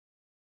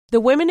The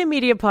Women in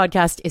Media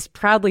podcast is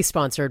proudly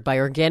sponsored by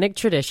Organic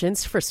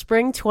Traditions for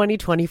spring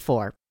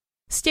 2024.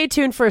 Stay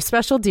tuned for a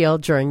special deal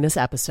during this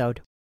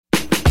episode.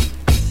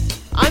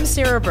 I'm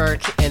Sarah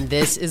Burke, and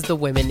this is the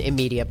Women in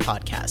Media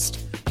podcast.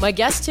 My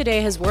guest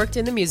today has worked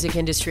in the music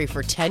industry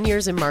for 10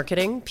 years in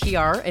marketing,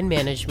 PR, and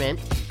management,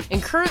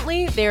 and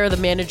currently they are the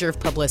manager of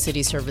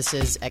publicity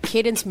services at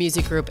Cadence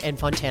Music Group and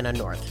Fontana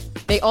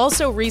North. They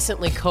also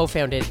recently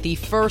co-founded the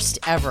first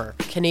ever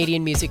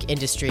Canadian music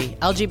industry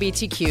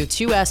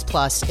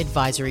LGBTQ2S+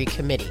 advisory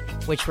committee,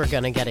 which we're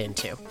going to get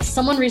into.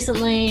 Someone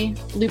recently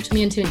looped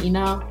me into an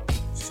email,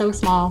 so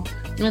small,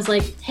 and was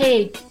like,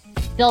 hey,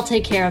 they'll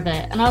take care of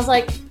it. And I was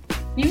like,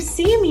 you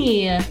see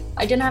me.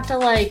 I didn't have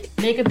to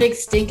make a big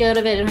stink out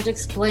of it. I didn't have to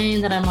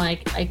explain that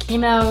I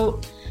came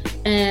out,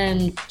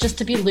 and just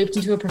to be looped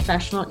into a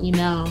professional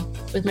email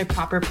with my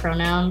proper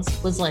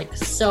pronouns was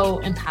so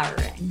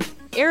empowering.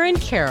 Erin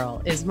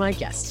Carroll is my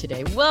guest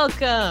today.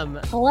 Welcome.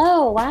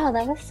 Hello. Wow,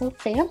 that was so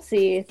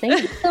fancy.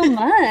 Thank you so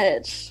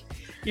much.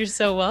 You're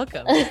so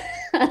welcome.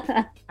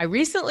 I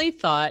recently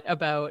thought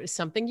about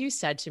something you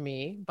said to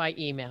me by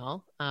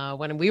email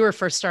when we were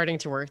first starting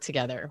to work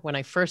together, when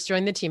I first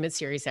joined the team at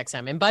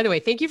SiriusXM. And by the way,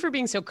 thank you for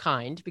being so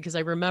kind, because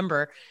I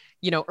remember,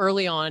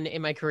 early on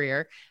in my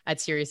career at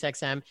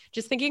SiriusXM,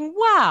 just thinking,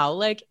 wow,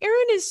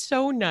 Erin is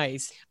so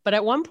nice. But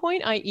at one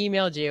point I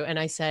emailed you and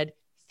I said,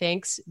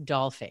 thanks,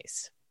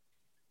 dollface.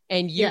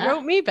 And you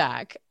wrote me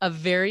back a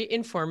very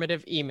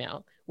informative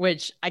email,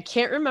 which I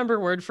can't remember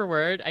word for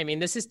word. I mean,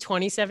 this is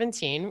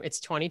 2017.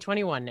 It's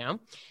 2021 now.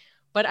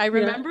 But I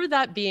remember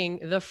that being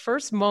the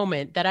first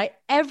moment that I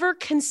ever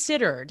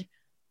considered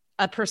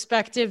a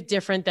perspective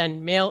different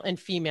than male and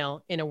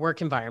female in a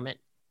work environment.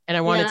 And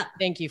I wanted to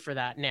thank you for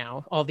that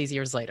now, all these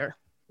years later.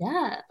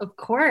 Yeah, of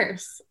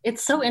course.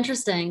 It's so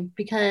interesting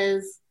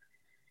because,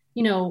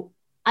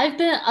 I've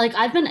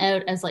been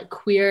out as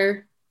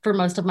queer for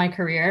most of my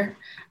career.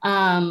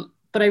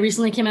 But I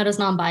recently came out as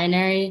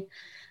non-binary,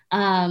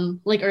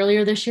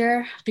 earlier this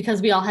year,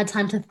 because we all had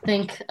time to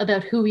think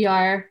about who we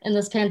are in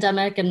this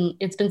pandemic. And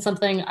it's been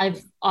something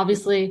I've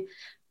obviously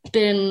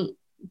been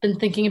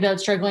thinking about,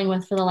 struggling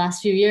with for the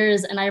last few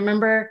years. And I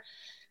remember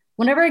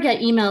whenever I get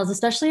emails,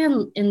 especially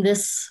in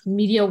this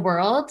media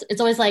world,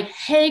 it's always like,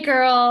 hey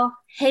girl,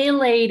 hey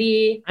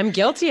lady. I'm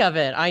guilty of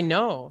it. I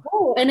know.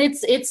 Oh, and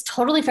it's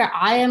totally fair.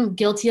 I am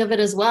guilty of it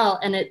as well.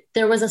 And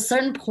there was a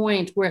certain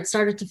point where it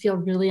started to feel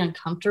really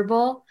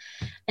uncomfortable.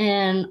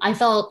 And I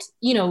felt,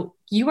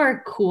 you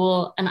are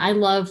cool and I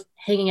love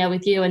hanging out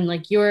with you,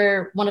 and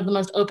you're one of the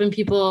most open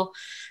people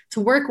to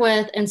work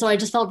with. And so I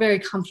just felt very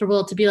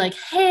comfortable to be like,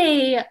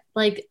 hey,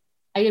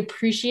 I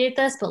appreciate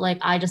this, but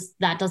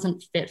that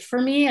doesn't fit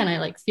for me. And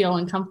I feel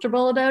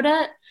uncomfortable about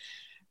it.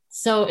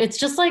 So it's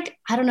just I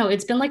don't know,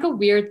 it's been a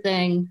weird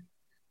thing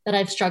that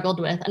I've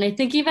struggled with. And I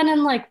think even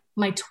in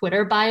my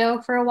Twitter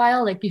bio for a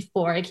while,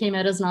 before I came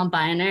out as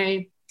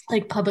non-binary,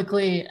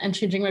 publicly and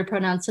changing my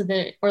pronouns to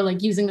they, or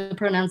using the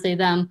pronouns they,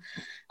 them,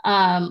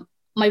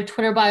 my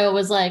Twitter bio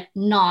was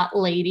not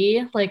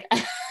lady. I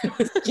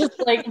was just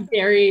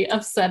very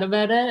upset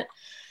about it.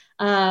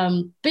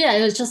 But yeah,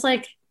 it was just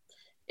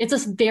it's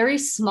a very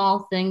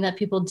small thing that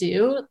people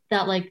do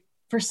that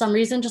for some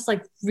reason just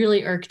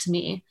really irked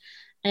me.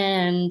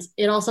 And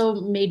it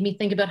also made me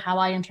think about how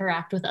I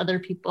interact with other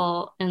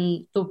people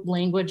and the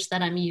language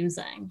that I'm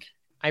using.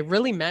 I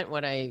really meant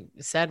what I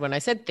said when I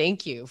said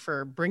thank you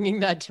for bringing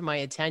that to my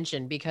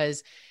attention,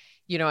 because,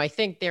 I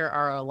think there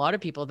are a lot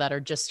of people that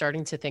are just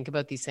starting to think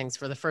about these things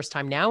for the first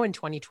time now in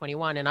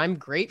 2021. And I'm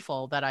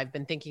grateful that I've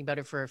been thinking about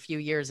it for a few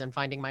years and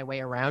finding my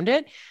way around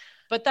it.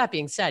 But that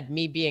being said,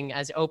 me being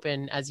as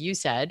open as you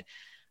said,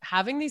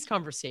 having these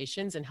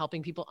conversations and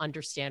helping people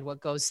understand what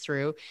goes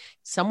through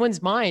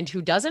someone's mind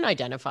who doesn't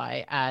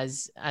identify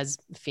as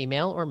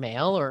female or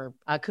male, or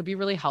could be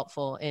really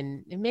helpful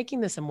in making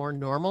this a more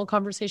normal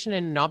conversation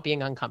and not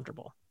being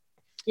uncomfortable.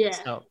 Yeah.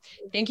 So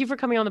thank you for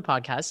coming on the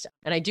podcast.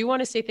 And I do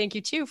want to say thank you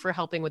too for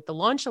helping with the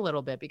launch a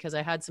little bit, because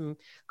I had some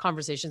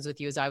conversations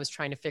with you as I was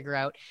trying to figure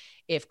out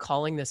if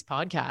calling this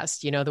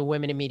podcast, the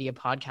Women in Media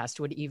podcast,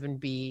 would even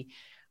be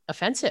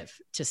offensive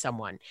to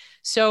someone.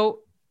 So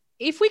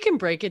if we can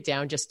break it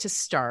down just to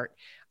start,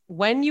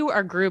 when you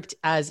are grouped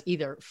as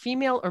either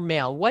female or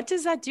male, what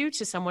does that do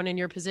to someone in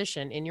your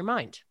position in your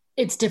mind?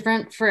 It's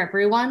different for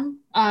everyone.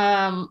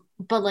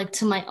 But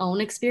to my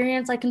own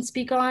experience, I can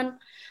speak on,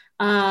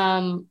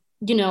 I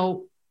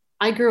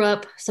grew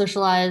up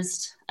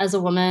socialized as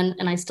a woman,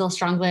 and I still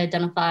strongly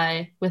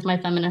identify with my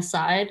feminist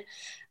side.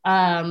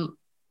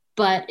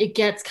 But it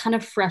gets kind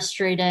of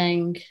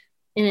frustrating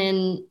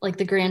in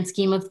the grand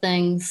scheme of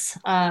things.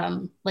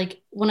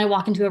 When I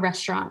walk into a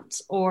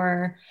restaurant,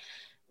 or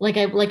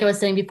I was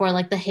saying before,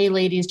 the hey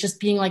ladies just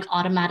being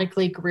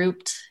automatically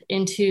grouped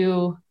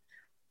into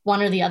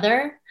one or the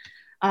other,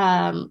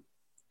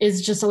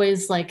 is just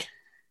always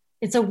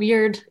it's a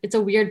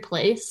weird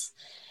place.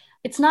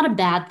 It's not a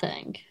bad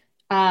thing.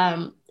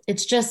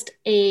 It's just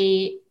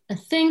a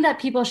thing that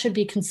people should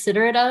be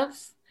considerate of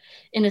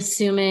in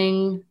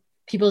assuming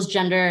people's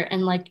gender.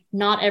 And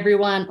not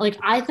everyone,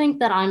 I think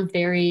that I'm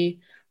very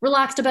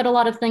relaxed about a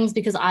lot of things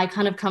because I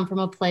kind of come from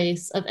a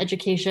place of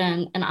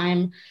education, and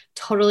I'm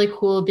totally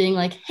cool being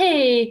like,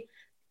 hey,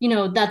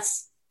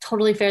 that's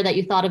totally fair that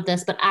you thought of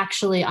this, but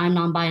actually I'm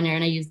non-binary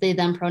and I use they,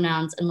 them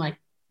pronouns, and like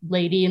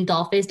lady and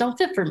doll face don't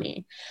fit for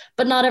me.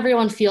 But not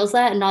everyone feels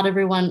that, and not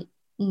everyone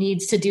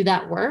needs to do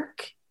that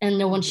work, and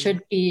no one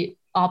should be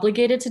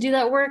obligated to do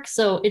that work.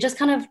 So it just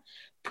kind of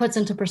puts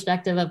into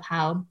perspective of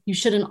how you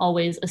shouldn't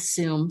always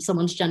assume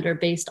someone's gender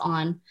based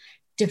on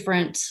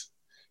different,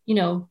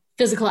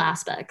 physical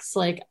aspects.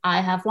 Like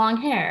I have long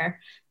hair.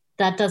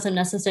 That doesn't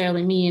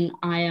necessarily mean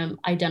I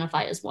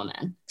identify as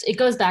woman. It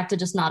goes back to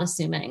just not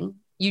assuming.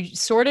 You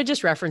sort of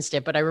just referenced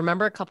it, but I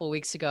remember a couple of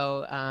weeks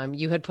ago,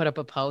 you had put up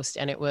a post,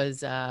 and it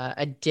was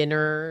a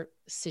dinner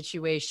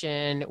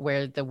situation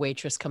where the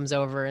waitress comes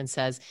over and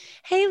says,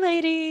 "Hey,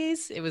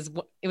 ladies." It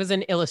was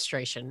an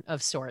illustration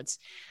of sorts.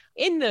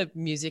 In the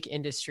music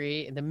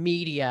industry, in the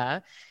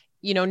media,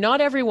 not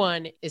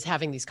everyone is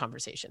having these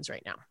conversations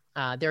right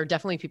now. There are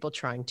definitely people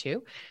trying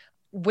to.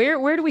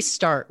 Where do we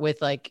start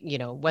with, like,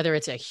 whether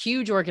it's a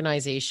huge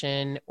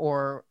organization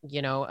or,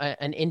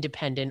 an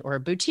independent or a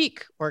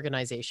boutique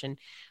organization?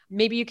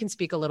 Maybe you can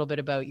speak a little bit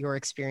about your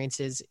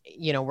experiences,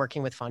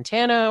 working with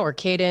Fontana or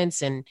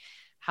Cadence, and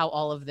how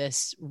all of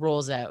this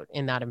rolls out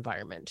in that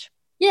environment.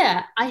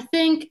 Yeah, I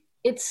think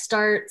it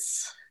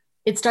starts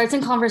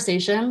in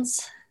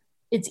conversations.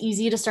 It's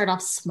easy to start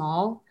off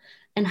small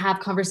and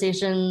have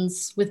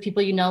conversations with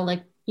people,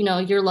 like,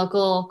 your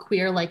local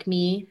queer like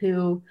me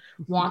who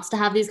wants to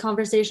have these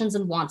conversations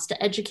and wants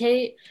to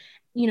educate.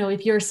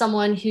 If you're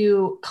someone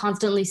who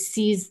constantly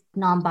sees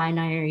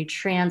non-binary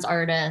trans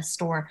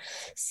artists or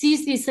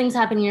sees these things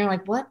happening, you're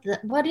like,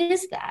 what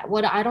is that?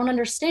 I don't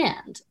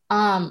understand.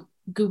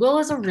 Google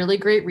is a really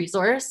great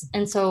resource.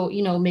 And so,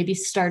 maybe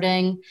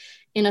starting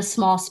in a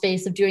small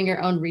space of doing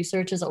your own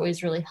research is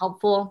always really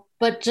helpful.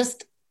 But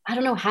just, I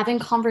don't know, having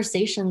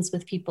conversations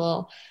with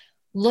people,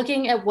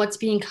 looking at what's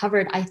being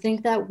covered. I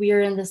think that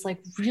we're in this like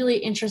really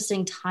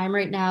interesting time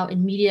right now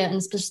in media, and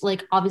especially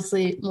like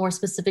obviously more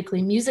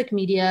specifically music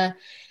media,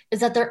 is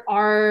that there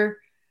are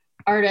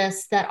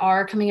artists that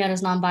are coming out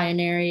as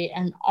non-binary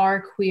and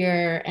are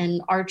queer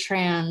and are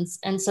trans.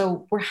 And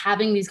so we're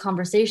having these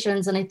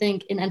conversations. And I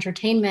think in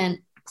entertainment,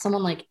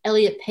 someone like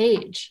Elliot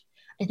Page,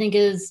 I think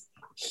is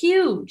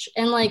huge.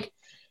 And like,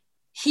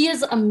 he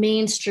is a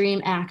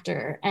mainstream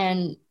actor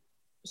and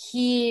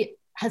he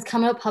has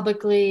come out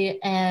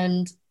publicly,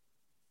 and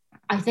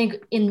I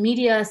think in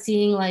media,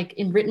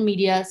 in written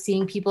media,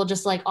 seeing people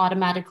just like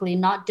automatically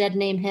not dead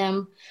name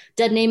him.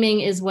 Dead naming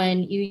is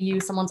when you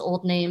use someone's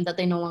old name that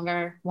they no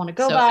longer want to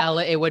go by. So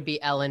it would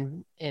be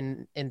Ellen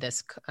in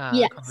this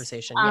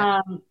conversation.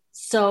 Yeah.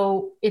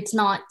 So it's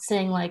not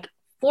saying like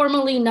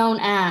formally known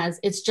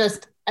as, it's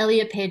just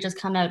Elliot Page has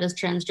come out as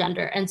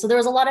transgender. And so there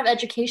was a lot of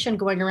education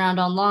going around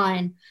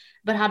online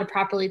about how to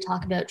properly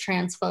talk about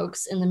trans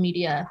folks in the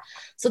media.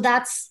 So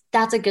that's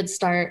a good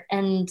start.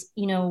 And,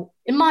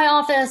 in my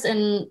office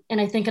and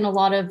I think in a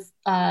lot of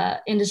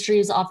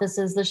industries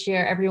offices this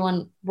year,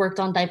 everyone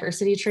worked on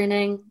diversity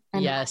training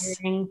and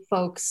hiring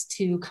folks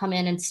to come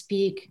in and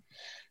speak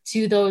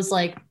to those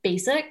like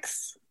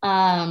basics.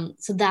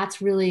 So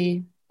that's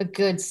really a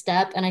good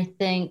step. And I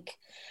think,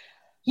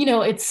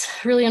 it's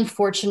really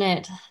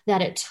unfortunate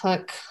that it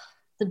took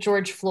the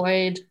George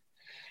Floyd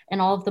and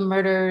all of the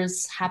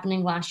murders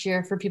happening last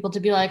year for people to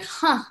be like,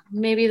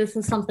 maybe this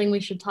is something we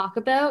should talk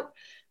about.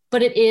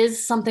 But it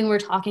is something we're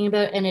talking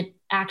about, and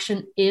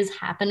action is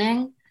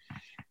happening.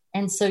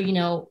 And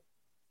so,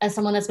 as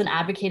someone that's been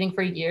advocating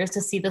for years,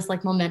 to see this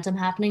like momentum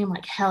happening, I'm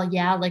like, hell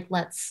yeah, like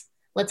let's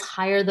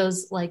hire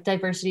those like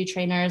diversity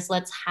trainers.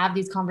 Let's have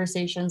these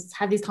conversations. Let's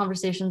have these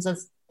conversations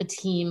as a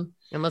team.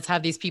 And let's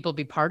have these people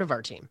be part of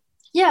our team.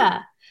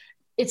 Yeah.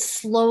 It's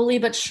slowly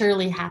but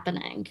surely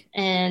happening,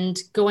 and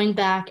going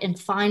back and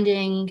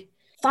finding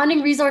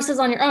resources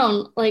on your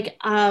own. Like,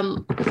 I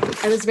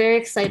was very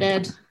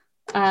excited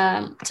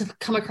to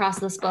come across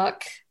this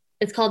book.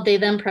 It's called They,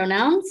 Them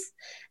Pronouns,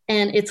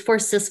 and it's for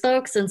cis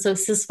folks. And so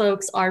cis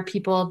folks are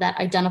people that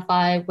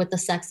identify with the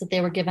sex that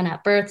they were given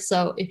at birth.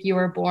 So if you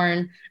were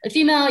born a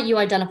female, you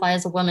identify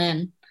as a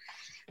woman,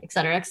 et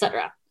cetera, et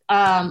cetera.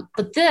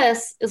 But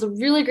this is a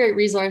really great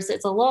resource.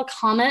 It's a little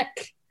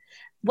comic.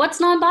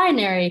 What's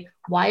non-binary?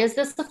 Why is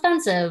this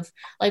offensive?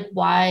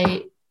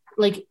 Why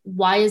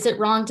is it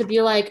wrong to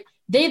be like,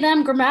 they,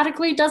 them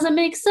grammatically doesn't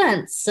make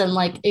sense? And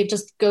like, it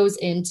just goes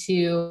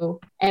into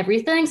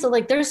everything. So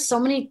like, there's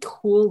so many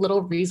cool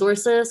little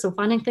resources. So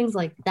finding things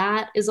like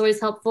that is always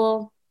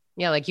helpful.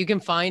 Yeah. Like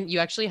you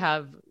actually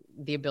have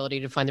the ability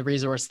to find the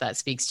resource that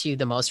speaks to you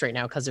the most right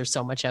now, because there's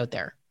so much out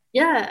there.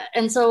 Yeah.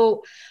 And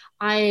so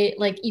I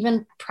like,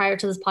 even prior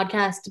to this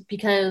podcast,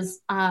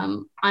 because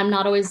I'm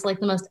not always like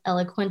the most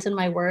eloquent in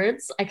my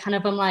words, I kind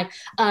of am like,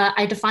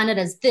 I define it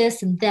as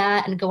this and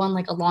that and go on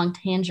like a long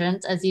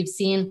tangent, as you've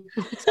seen.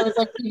 So I was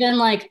like, even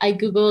like I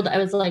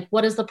was like,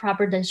 what is the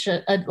proper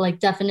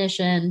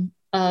definition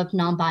of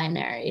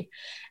non-binary.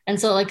 And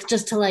so like,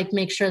 just to like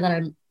make sure that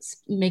I'm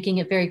making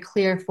it very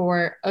clear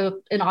for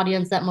an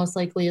audience that most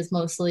likely is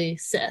mostly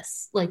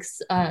cis, like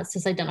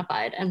cis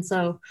identified. And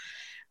so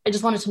I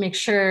just wanted to make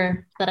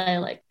sure that I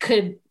like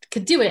could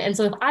do it. And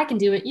so if I can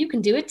do it, you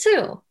can do it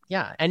too.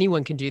 Yeah,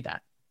 anyone can do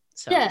that.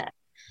 So yeah.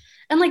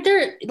 And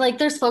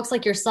there's folks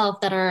like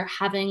yourself that are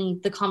having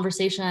the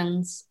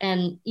conversations.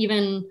 And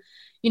even,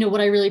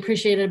 what I really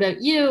appreciated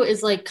about you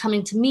is like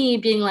coming to me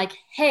being like,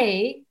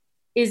 hey,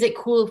 is it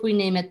cool if we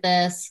name it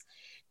this?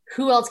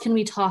 Who else can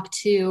we talk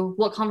to?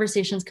 What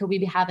conversations could we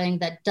be having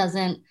that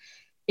doesn't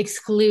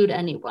exclude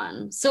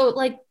anyone? So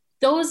like,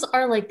 those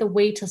are like the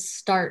way to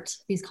start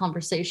these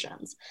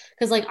conversations.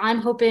 Cause like, I'm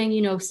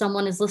hoping,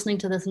 someone is listening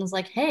to this and is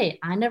like, hey,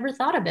 I never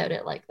thought about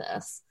it like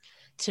this.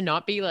 To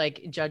not be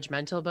like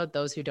judgmental about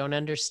those who don't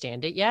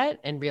understand it yet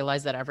and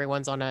realize that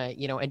everyone's on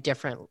a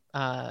different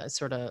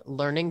sort of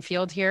learning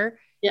field here.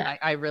 Yeah.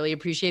 I really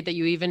appreciate that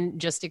you even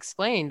just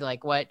explained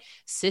like what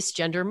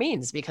cisgender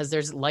means, because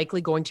there's likely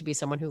going to be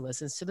someone who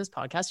listens to this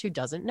podcast who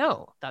doesn't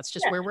know. That's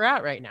just where we're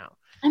at right now.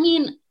 I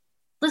mean,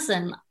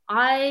 listen,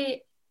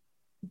 I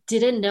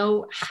didn't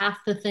know half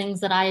the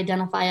things that I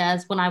identify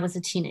as when I was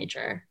a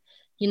teenager,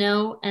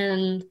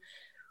 and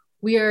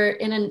we are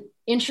in an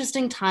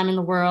interesting time in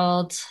the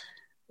world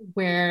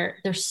where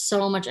there's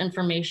so much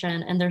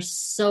information and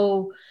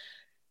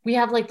we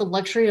have like the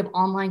luxury of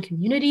online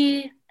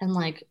community, and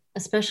like,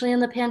 especially in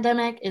the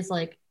pandemic, is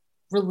like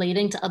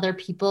relating to other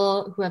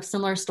people who have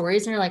similar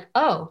stories. And you're like,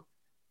 oh,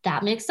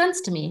 that makes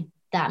sense to me.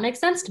 That makes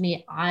sense to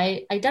me.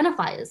 I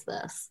identify as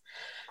this.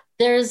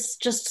 There's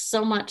just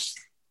so much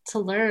to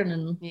learn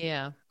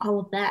and all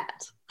of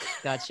that.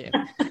 Got you.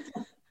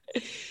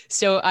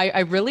 So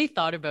I really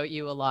thought about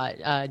you a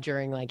lot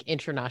during like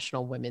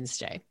International Women's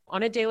Day.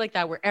 On a day like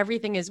that, where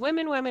everything is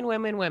women, women,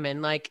 women,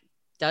 women, like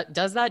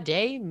does that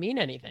day mean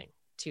anything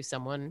to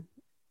someone?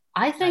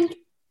 I think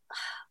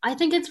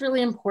it's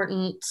really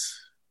important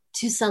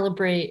to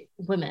celebrate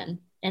women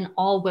and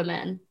all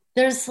women.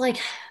 There's like,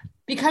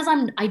 because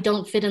I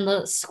don't fit in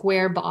the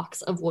square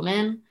box of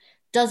women,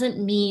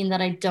 doesn't mean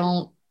that I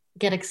don't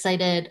get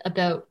excited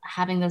about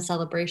having those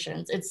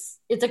celebrations. It's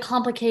a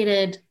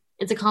complicated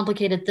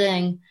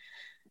thing.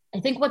 I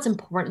think what's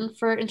important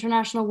for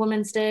International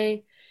Women's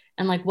Day,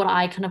 and like what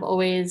I kind of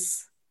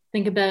always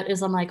think about,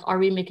 is I'm like, are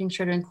we making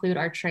sure to include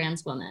our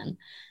trans women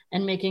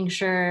and making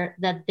sure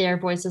that their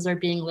voices are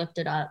being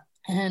lifted up?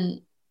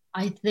 And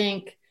I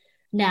think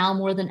now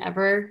more than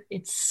ever,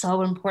 it's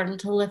so important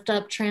to lift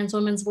up trans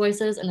women's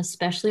voices, and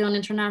especially on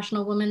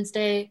International Women's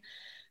Day,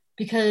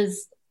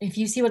 because if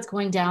you see what's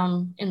going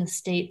down in the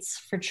States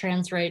for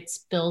trans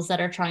rights bills that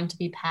are trying to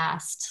be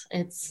passed,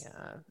 it's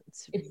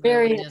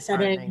very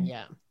upsetting.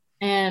 Yeah.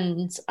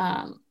 And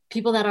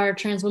people that are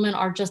trans women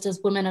are just as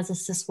women as a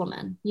cis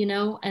woman,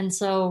 And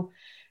so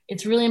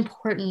it's really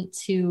important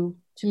to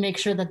make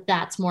sure that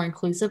that's more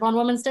inclusive on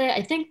Women's Day.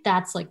 I think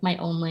that's like my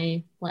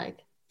only like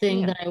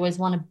thing that I always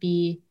want to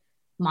be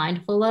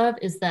mindful of,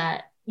 is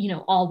that,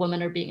 all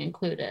women are being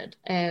included,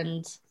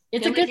 and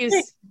it's a good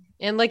thing.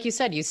 And like you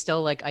said, you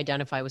still like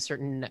identify with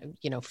certain,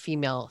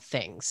 female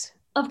things.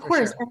 Of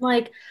course. Sure. And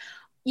like,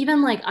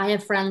 even like I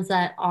have friends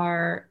that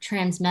are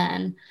trans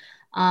men.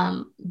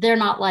 They're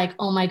not like,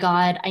 oh my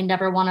God, I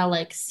never want to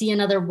like see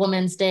another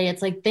Woman's Day.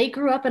 It's like they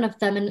grew up in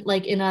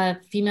in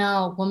a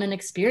female woman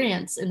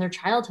experience in their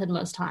childhood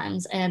most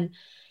times. And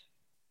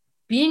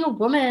being a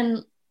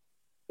woman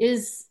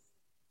is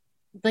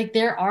like,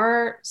 there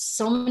are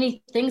so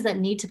many things that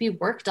need to be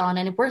worked on.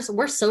 And if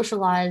we're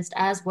socialized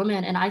as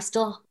women, and I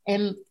still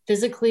am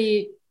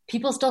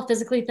people still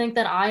physically think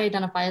that I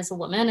identify as a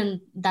woman,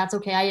 and that's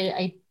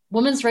okay.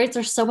 Women's rights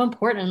are so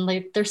important.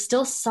 Like, they're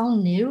still so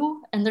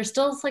new, and there's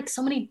still like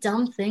so many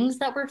dumb things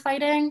that we're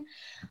fighting.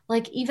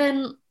 Like,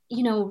 even,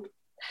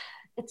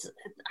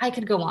 I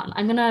could go on.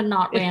 I'm going to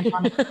not rant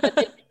on it,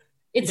 but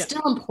it's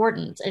still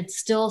important. It's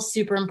still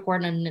super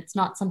important. And it's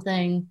not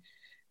something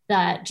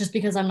that just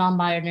because I'm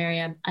non-binary,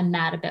 I'm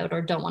mad about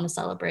or don't want to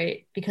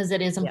celebrate, because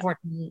it is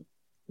important. Yeah.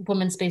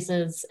 Women's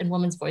spaces and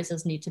women's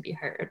voices need to be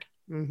heard.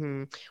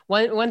 Mm-hmm.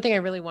 One thing I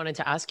really wanted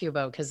to ask you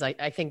about, because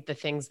I think the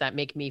things that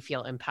make me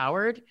feel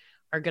empowered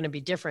are going to be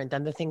different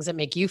than the things that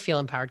make you feel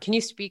empowered. Can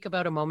you speak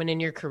about a moment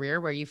in your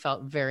career where you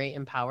felt very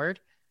empowered?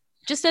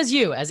 Just as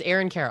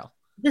Erin Carroll.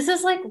 This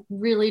is like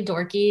really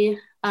dorky.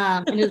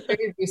 And it was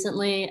very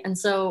recently. And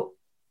so,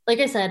 like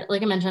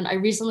I mentioned, I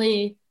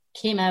recently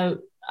came out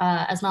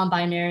as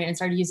non-binary and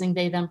started using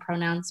they, them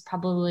pronouns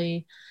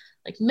probably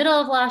like middle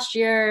of last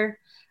year.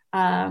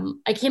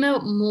 I came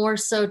out more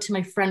so to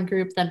my friend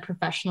group than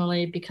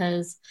professionally,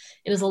 because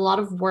it was a lot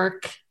of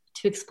work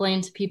to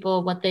explain to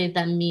people what they,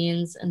 them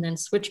means, and then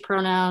switch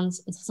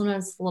pronouns. And so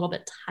sometimes it's a little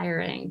bit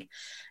tiring.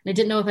 And I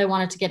didn't know if I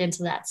wanted to get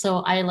into that. So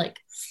I like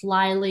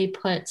slyly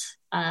put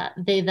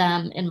they,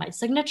 them in my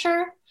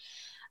signature.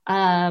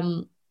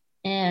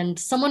 And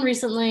someone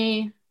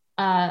recently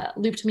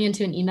looped me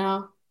into an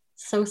email,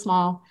 so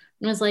small,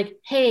 and was like,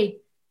 hey,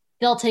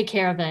 they'll take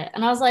care of it.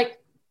 And I was like,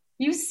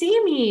 you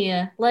see me,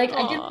 like, aww.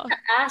 I didn't have to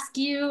ask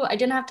you. I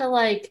didn't have to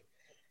like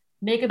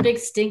make a big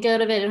stink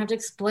out of it and have to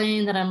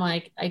explain that I'm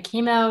like, I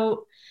came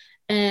out,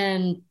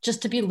 and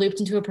just to be looped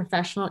into a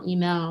professional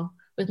email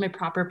with my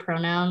proper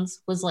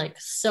pronouns was like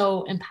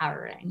so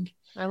empowering.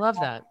 I love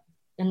that.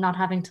 And not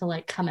having to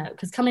like come out,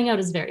 because coming out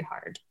is very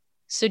hard.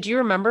 So do you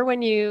remember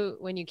when you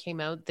came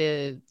out,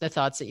 the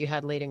thoughts that you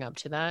had leading up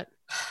to that?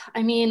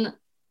 I mean,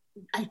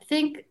 I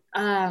think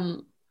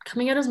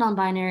coming out as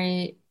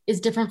non-binary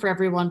is different for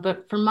everyone,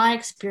 but from my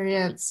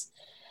experience,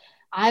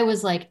 I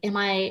was like, am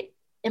I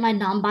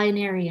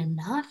non-binary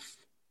enough?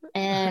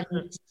 And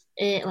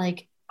it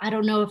like, I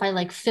don't know if I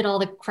like fit all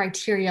the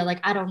criteria.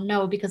 Like, I don't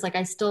know, because like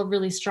I still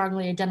really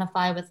strongly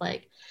identify with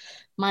like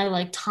my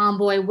like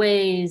tomboy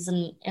ways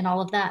and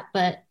all of that.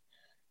 But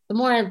the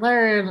more I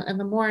learn and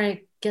the more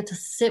I get to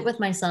sit with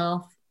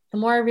myself, the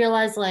more I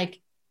realize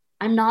like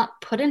I'm not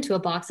put into a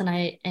box, and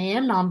I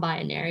am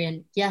non-binary.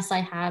 And yes,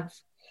 I have,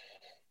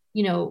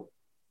 you know,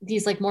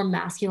 these like more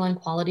masculine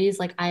qualities.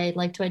 Like I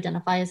like to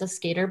identify as a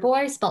skater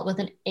boy, spelt with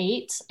an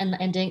 8 and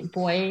the ending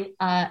boy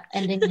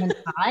ending in an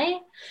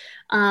I.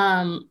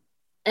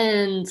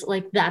 And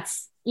like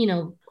that's,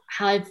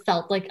 how I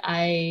felt like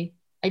I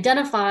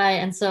identify.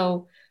 And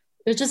so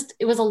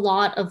it was a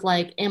lot of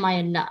like, am I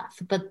enough?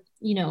 But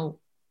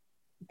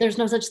there's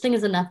no such thing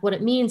as enough. What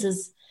it means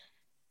is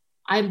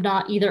I'm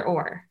not either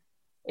or.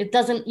 It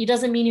doesn't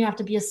mean you have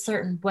to be a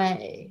certain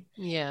way.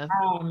 Yeah.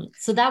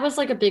 So that was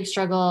like a big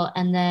struggle.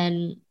 And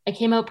then I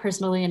came out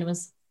personally and it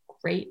was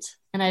great.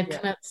 And I've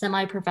come out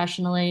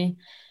semi-professionally.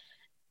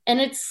 And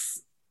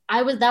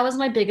that was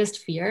my biggest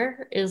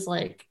fear, is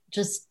like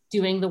just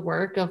doing the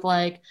work of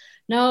like,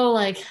 no,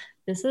 like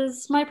this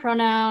is my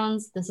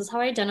pronouns. This is how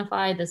I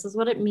identify. This is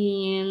what it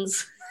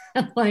means.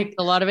 Like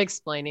a lot of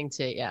explaining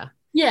to,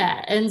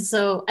 yeah. And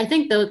so I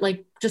think though,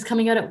 like just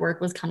coming out at work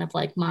was kind of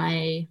like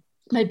my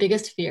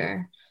biggest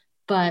fear,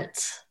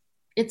 but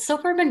it's so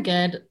far been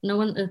good.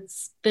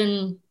 It's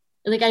been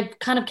like, I've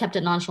kind of kept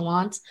it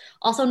nonchalant.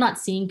 Also, not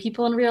seeing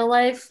people in real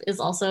life is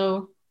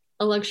also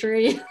a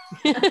luxury.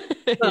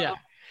 Yeah.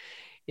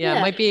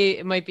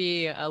 It might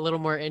be a little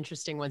more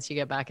interesting once you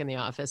get back in the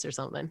office or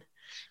something.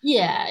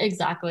 Yeah,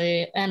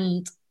 exactly.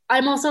 And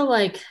I'm also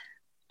like,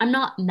 I'm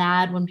not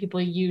mad when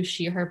people use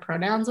she, her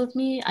pronouns with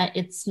me.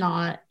 It's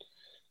not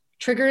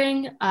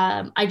triggering.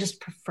 I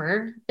just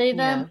prefer they,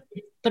 them.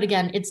 Yeah. But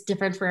again, it's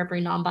different for every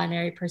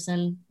non-binary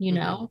person,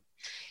 You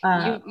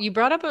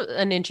brought up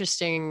an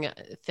interesting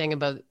thing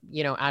about,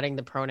 adding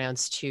the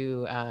pronouns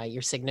to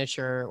your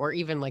signature, or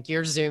even like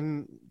your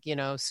Zoom,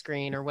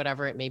 screen or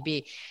whatever it may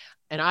be.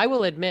 And I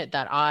will admit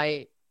that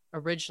I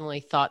originally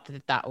thought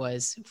that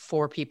was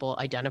for people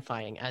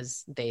identifying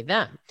as they,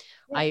 them.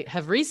 Yeah. I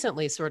have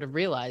recently sort of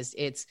realized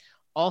it's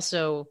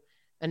also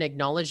an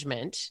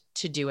acknowledgement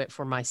to do it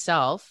for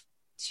myself,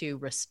 to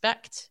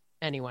respect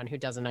anyone who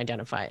doesn't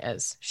identify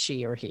as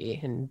she or he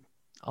and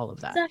all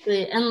of that.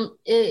 Exactly. And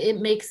it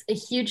makes a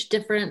huge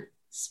difference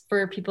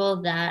for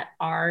people that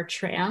are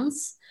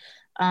trans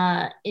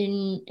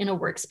in a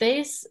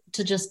workspace,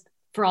 to just,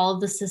 for all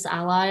of the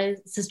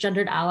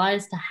cisgendered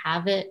allies to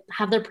have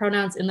their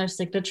pronouns in their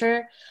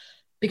signature,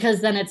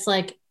 because then it's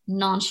like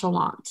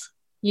nonchalant,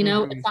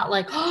 It's not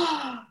like,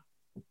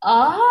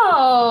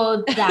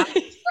 oh, that's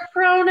the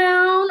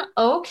pronoun.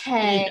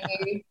 Okay.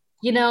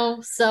 Yeah.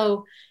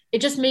 So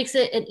it just makes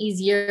it an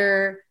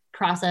easier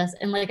process.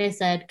 And like I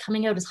said,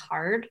 coming out is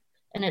hard,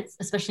 and it's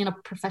especially in a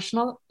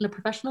professional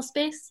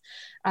space.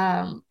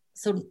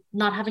 So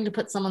not having to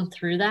put someone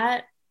through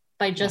that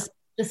by just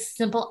the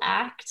simple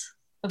act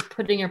of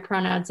putting your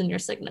pronouns in your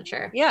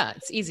signature. Yeah,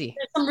 it's easy.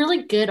 There's some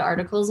really good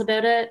articles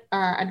about it.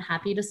 I'm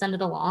happy to send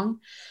it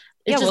along.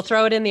 We'll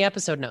throw it in the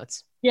episode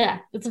notes. Yeah,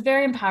 it's a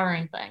very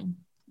empowering thing.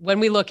 When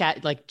we look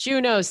at like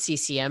Junos,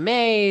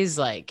 CCMAs,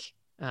 like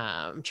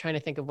I'm trying to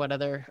think of what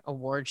other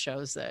award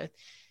shows that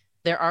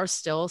there are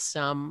still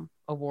some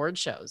award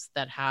shows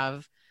that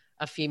have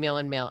a female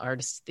and male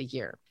artist of the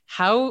year.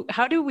 How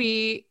do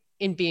we,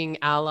 in being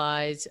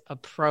allies,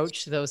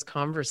 approach those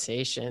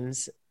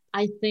conversations?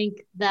 I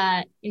think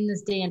that in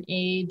this day and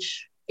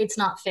age, it's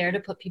not fair to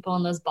put people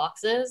in those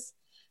boxes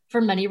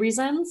for many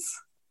reasons.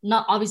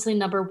 Not obviously,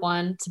 number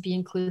one, to be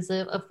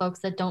inclusive of folks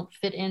that don't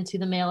fit into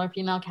the male or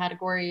female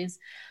categories.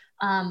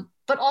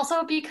 But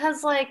also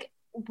because like,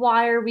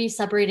 why are we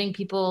separating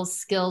people's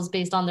skills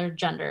based on their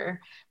gender?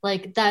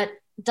 Like that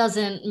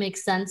doesn't make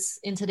sense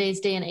in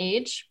today's day and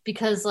age,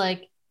 because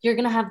like you're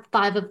going to have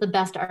 5 of the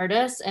best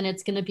artists and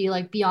it's going to be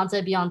like Beyonce,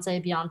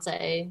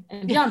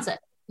 and Beyonce.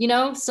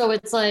 So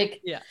it's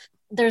like,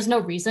 there's no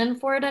reason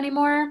for it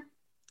anymore.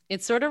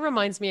 It sort of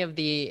reminds me of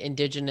the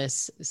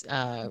Indigenous,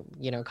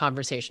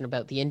 conversation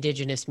about the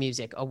Indigenous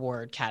Music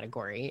Award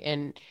category.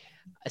 And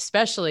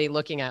especially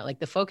looking at like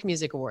the Folk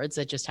Music Awards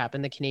that just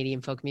happened, the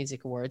Canadian Folk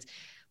Music Awards,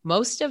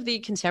 most of the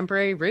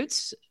contemporary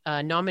roots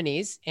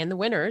nominees and the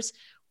winners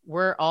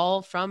were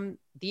all from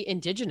the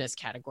Indigenous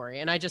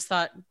category. And I just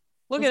thought,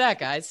 look at that,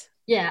 guys.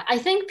 Yeah, I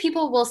think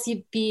people will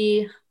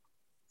be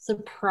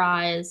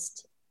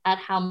surprised at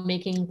how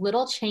making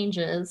little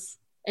changes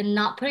and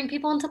not putting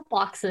people into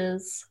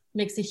boxes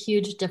makes a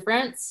huge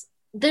difference.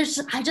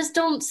 I just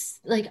don't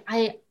like,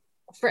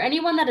 for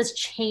anyone that has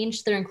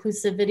changed their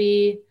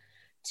inclusivity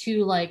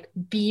to like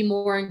be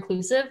more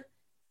inclusive,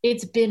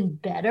 it's been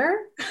better.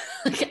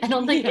 Like, I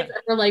don't think it's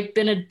ever like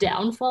been a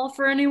downfall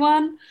for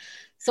anyone.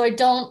 So I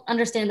don't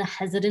understand the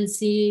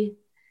hesitancy.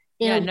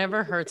 Yeah, it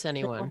never hurts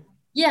anyone.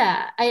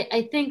 Yeah,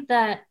 I think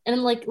that,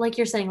 and like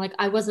you're saying, like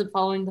I wasn't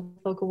following the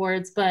folk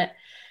awards, but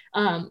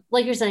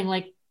like you're saying,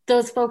 like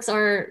those folks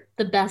are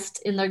the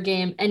best in their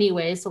game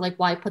anyway. So like,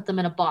 why put them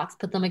in a box?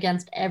 Put them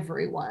against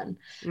everyone,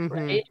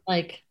 right?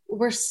 Like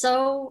we're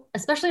so,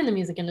 especially in the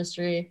music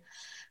industry,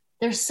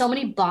 there's so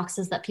many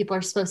boxes that people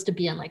are supposed to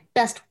be in, like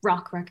best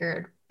rock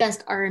record,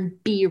 best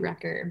R&B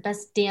record,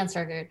 best dance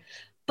record,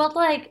 but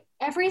like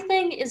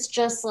everything is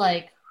just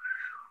like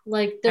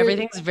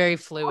everything's very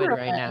fluid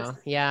right now.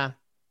 Yeah.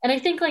 And I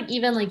think like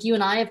even like you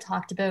and I have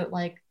talked about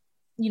like,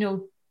 you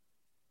know,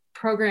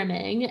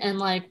 programming and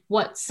like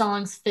what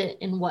songs fit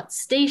in what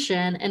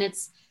station. And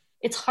it's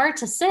hard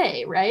to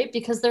say, right?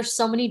 Because there's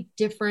so many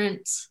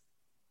different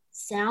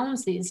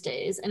sounds these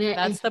days. And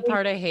that's the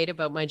part I hate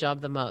about my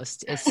job the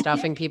most is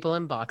stuffing people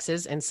in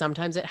boxes. And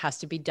sometimes it has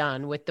to be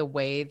done with the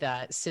way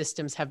that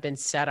systems have been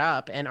set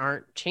up and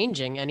aren't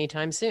changing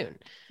anytime soon.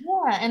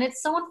 Yeah. And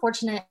it's so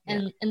unfortunate.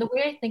 And the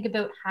way I think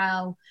about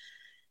how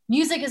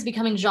music is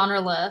becoming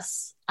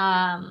genreless.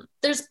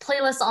 There's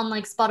playlists on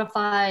like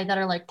Spotify that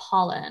are like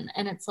Pollen,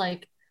 and it's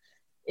like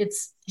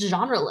it's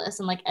genreless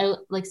and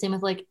like same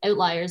with like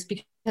Outliers,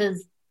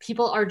 because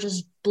people are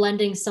just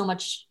blending so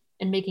much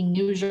and making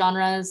new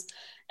genres,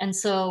 and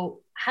so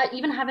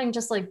even having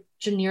just like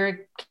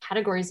generic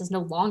categories is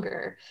no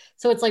longer.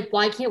 So it's like,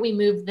 why can't we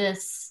move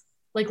this?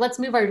 Like, let's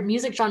move our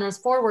music genres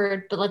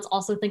forward, but let's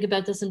also think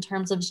about this in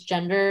terms of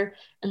gender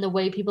and the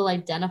way people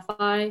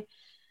identify.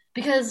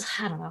 Because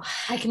I don't know,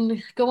 I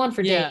can go on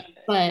for days,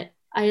 but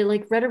I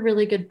like read a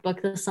really good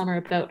book this summer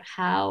about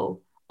how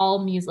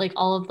all music, like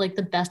all of like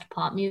the best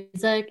pop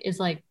music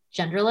is like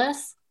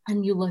genderless.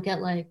 And you look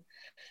at like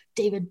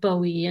David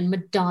Bowie and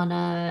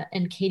Madonna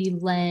and Katie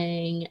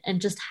Lang,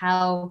 and just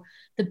how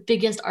the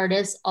biggest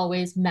artists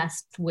always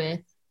messed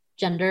with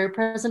gender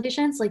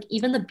presentations. Like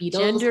even the Beatles,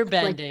 gender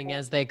bending, like,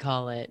 as they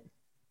call it.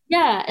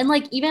 Yeah. And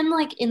like even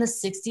like in the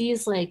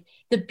 60s, like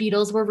the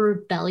Beatles were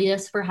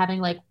rebellious for having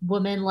like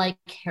women like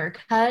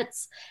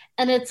haircuts.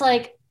 And it's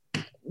like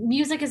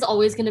music is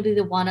always going to be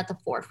the one at the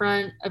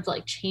forefront of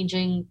like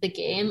changing the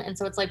game. And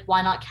so it's like,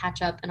 why not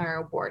catch up in our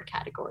award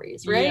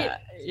categories, right?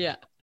 Yeah.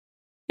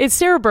 It's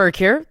Sarah Burke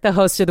here, the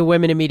host of the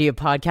Women in Media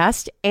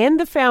podcast and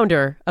the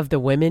founder of the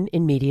Women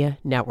in Media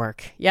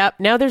Network. Yep,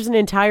 now there's an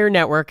entire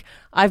network.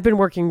 I've been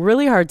working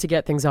really hard to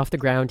get things off the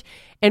ground.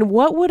 And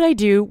what would I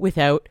do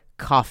without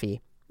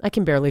coffee? I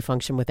can barely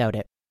function without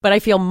it. But I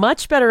feel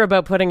much better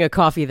about putting a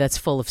coffee that's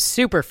full of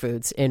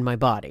superfoods in my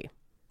body.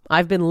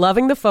 I've been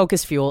loving the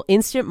Focus Fuel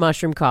instant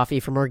mushroom coffee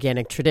from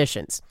Organic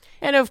Traditions.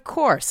 And of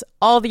course,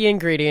 all the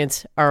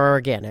ingredients are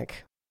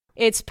organic.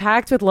 It's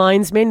packed with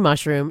lion's mane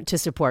mushroom to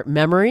support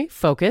memory,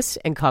 focus,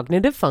 and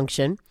cognitive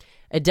function,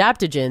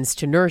 adaptogens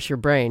to nourish your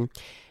brain,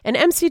 and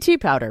MCT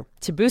powder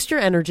to boost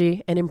your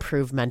energy and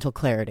improve mental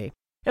clarity.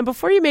 And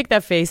before you make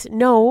that face,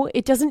 no,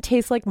 it doesn't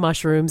taste like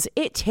mushrooms.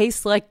 It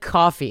tastes like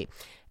coffee.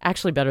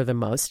 Actually better than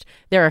most.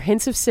 There are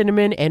hints of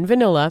cinnamon and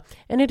vanilla,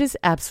 and it is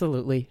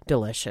absolutely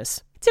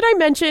delicious. Did I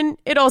mention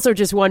it also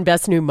just won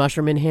Best New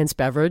Mushroom Enhanced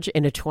Beverage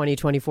in a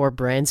 2024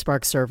 Brand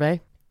Spark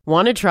survey?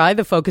 Want to try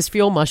the Focus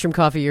Fuel mushroom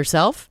coffee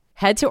yourself?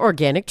 Head to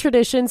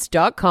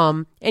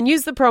organictraditions.com and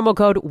use the promo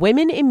code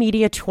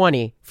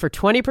WomenInMedia20 for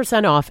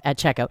 20% off at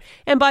checkout.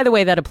 And by the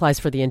way, that applies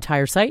for the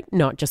entire site,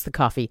 not just the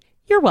coffee.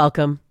 You're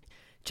welcome.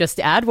 Just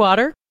add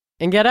water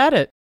and get at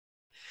it.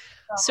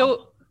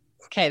 So,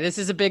 okay, this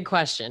is a big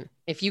question.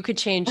 If you could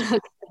change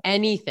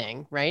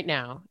anything right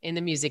now in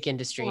the music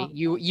industry,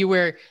 you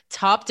were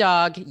top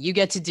dog, you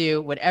get to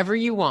do whatever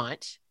you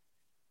want.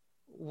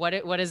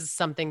 What is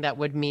something that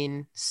would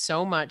mean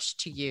so much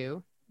to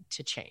you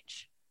to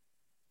change?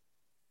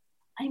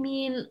 I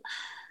mean,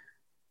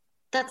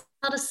 that's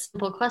not a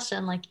simple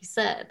question. Like you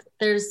said,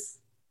 there's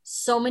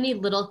so many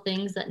little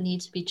things that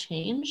need to be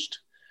changed.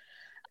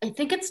 I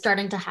think it's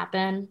starting to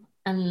happen.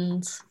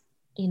 And,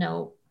 you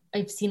know,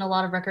 I've seen a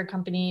lot of record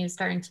companies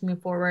starting to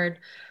move forward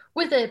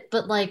with it,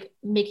 but like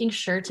making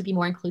sure to be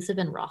more inclusive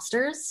in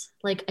rosters.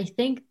 Like, I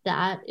think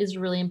that is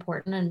really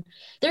important. And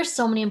there's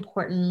so many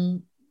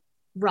important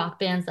rock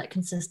bands that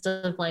consist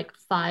of like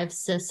 5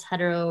 cis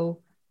hetero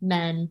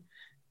men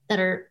that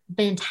are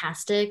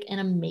fantastic and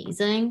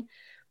amazing.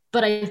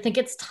 But I think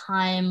it's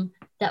time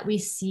that we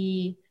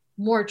see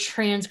more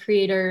trans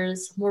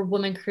creators, more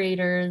women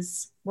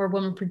creators, more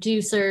women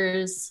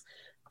producers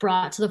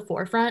brought to the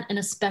forefront, and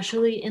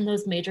especially in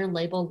those major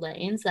label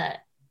lanes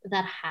that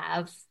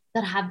have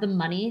the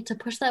money to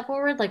push that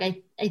forward. Like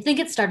I think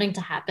it's starting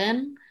to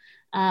happen.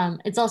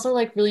 It's also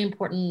like really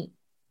important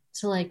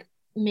to like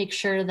make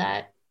sure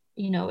that,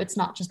 you know, it's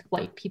not just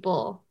white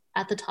people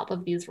at the top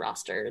of these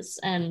rosters.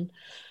 And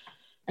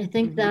I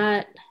think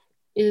that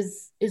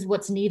is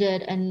what's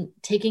needed, and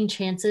taking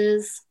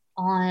chances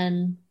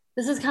on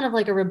this is kind of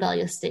like a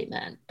rebellious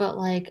statement, but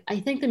like I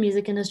think the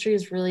music industry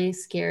is really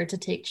scared to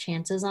take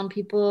chances on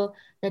people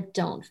that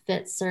don't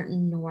fit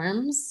certain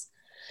norms.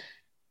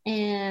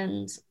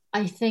 And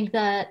I think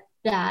that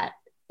that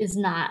is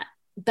not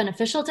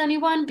beneficial to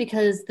anyone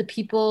because the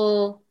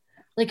people,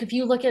 like if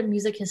you look at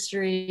music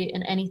history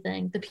and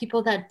anything, the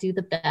people that do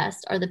the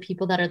best are the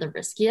people that are the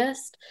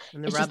riskiest.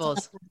 And the It's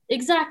rebels.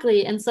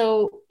 exactly. And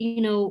so,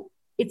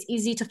 it's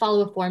easy to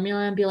follow a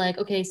formula and be like,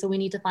 okay, so we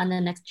need to find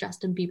the next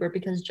Justin Bieber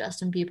because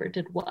Justin Bieber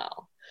did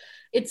well.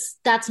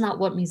 That's not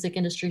what music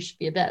industry should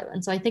be about.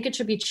 And so I think it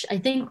should be, I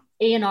think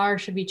A&R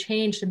should be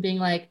changed and being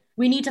like,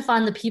 we need to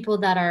find the people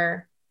that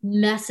are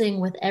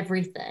messing with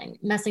everything,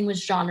 messing with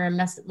genre,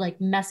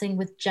 messing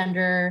with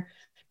gender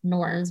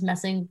norms,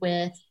 messing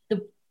with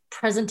the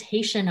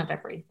presentation of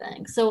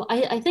everything. So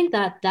I think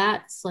that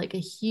that's like a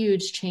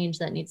huge change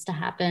that needs to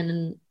happen.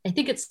 And I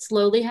think it's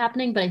slowly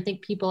happening, but I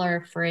think people are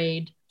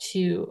afraid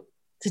to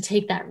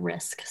take that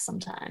risk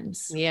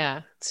sometimes.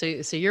 Yeah. So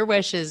your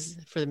wish is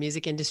for the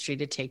music industry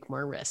to take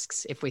more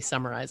risks if we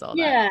summarize all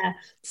that. Yeah.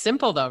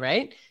 Simple though,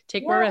 right?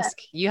 Take more risk.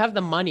 You have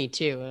the money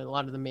too, and a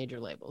lot of the major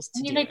labels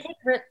to do they it. take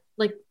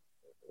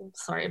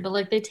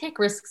they take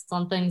risks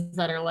on things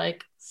that are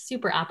like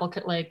super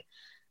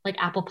like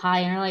apple pie,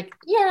 and you're like,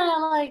 yeah,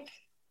 like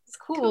it's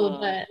cool.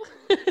 But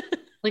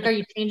like, are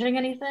you changing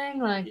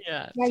anything? Like,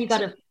 yeah, you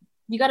got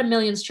a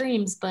million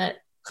streams, but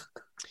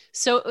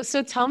so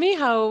tell me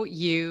how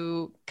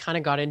you kind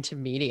of got into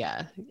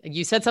media.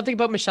 You said something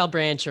about Michelle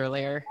Branch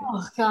earlier.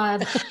 Oh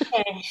God.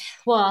 Okay.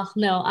 Well,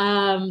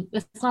 no,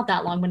 it's not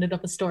that long-winded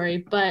of a story,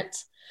 but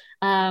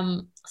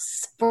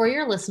for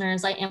your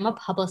listeners, I am a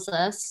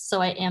publicist,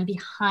 so I am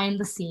behind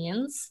the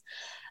scenes.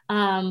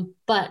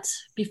 But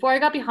before I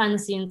got behind the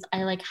scenes,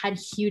 I like had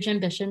huge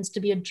ambitions to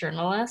be a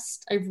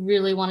journalist. I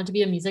really wanted to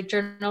be a music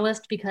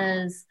journalist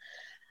because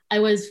I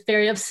was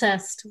very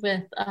obsessed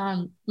with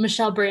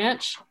Michelle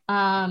Branch.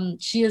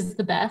 She is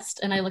the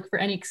best, and I look for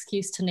any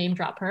excuse to name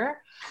drop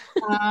her.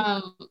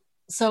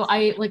 So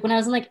I like when I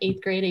was in like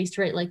 8th grade, I used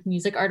to write like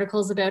music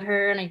articles about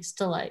her, and I used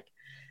to like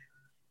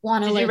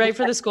want to. Did you write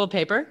for the school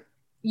paper?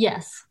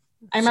 Yes,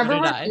 I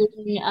remember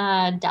reading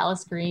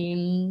Dallas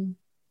Green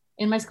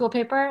in my school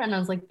paper, and I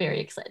was like very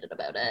excited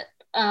about it.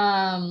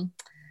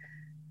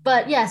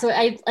 But yeah, so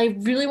I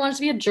really wanted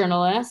to be a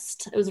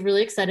journalist. I was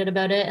really excited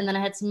about it. And then I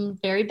had some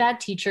very bad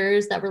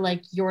teachers that were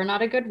like, you're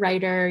not a good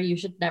writer. You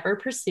should never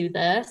pursue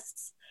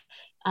this.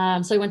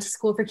 So I went to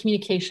school for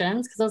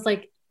communications because I was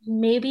like,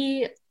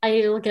 maybe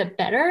I'll get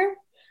better.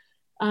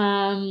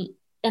 And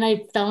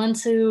I fell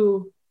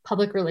into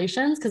public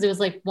relations because it was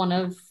like one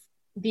of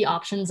the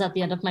options at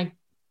the end of my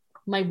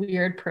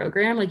weird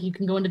program. Like you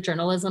can go into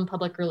journalism,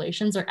 public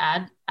relations, or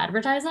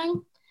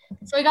advertising.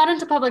 So I got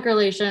into public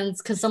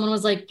relations because someone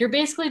was like, you're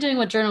basically doing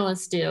what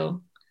journalists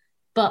do,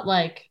 but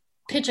like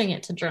pitching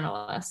it to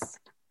journalists.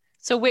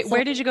 So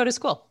where did you go to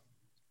school?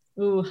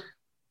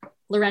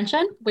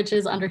 Laurentian, which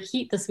is under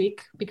heat this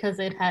week because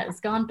it has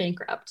gone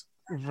bankrupt.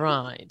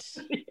 Right.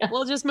 Yeah.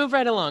 We'll just move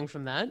right along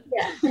from that.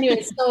 Yeah.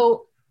 Anyway,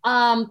 so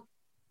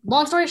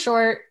long story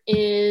short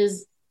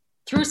is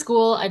through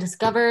school, I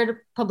discovered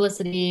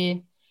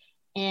publicity.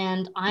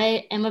 And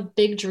I am a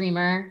big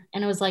dreamer.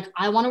 And I was like,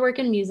 I want to work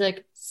in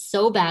music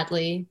so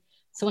badly.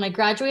 So when I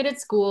graduated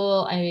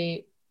school,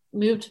 I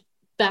moved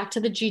back to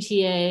the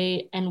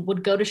GTA and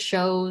would go to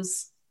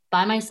shows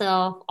by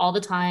myself all the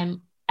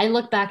time. I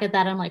look back at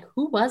that, I'm like,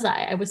 who was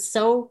I? I was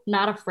so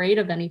not afraid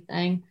of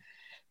anything.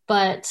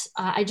 But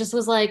I just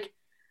was like,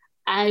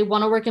 I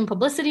want to work in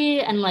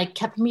publicity, and like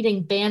kept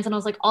meeting bands. And I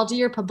was like, I'll do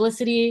your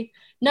publicity.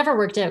 Never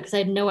worked out because I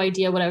had no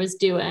idea what I was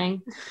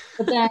doing.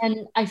 But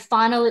then I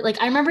finally, like,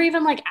 I remember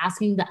even like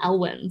asking the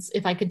Elwins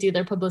if I could do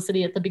their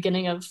publicity at the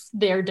beginning of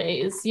their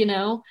days,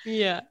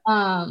 Yeah.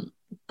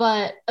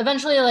 But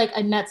eventually, like,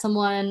 I met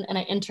someone and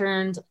I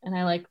interned and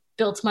I like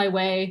built my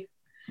way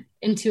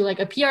into like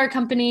a PR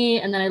company.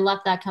 And then I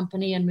left that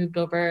company and moved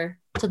over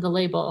to the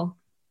label.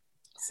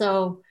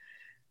 So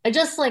I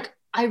just like,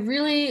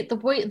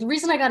 the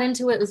reason I got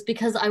into it was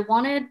because I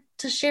wanted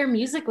to share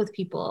music with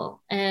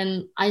people.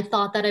 And I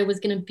thought that I was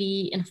going to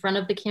be in front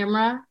of the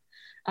camera.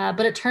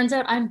 But it turns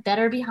out I'm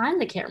better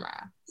behind the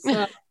camera.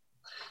 So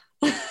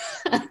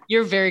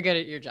you're very good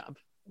at your job.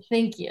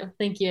 Thank you.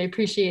 I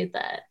appreciate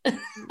that.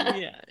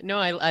 Yeah. No,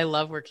 I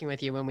love working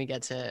with you when we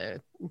get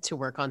to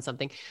work on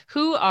something.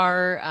 Who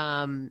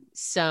are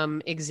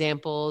some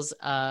examples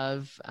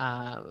of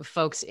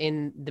folks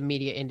in the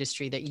media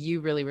industry that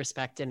you really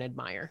respect and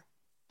admire?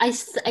 I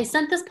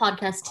sent this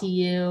podcast to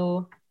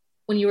you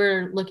when you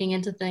were looking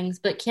into things,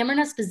 but Cameron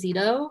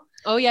Esposito.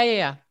 Oh,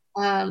 yeah.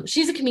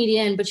 She's a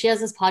comedian, but she has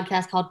this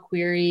podcast called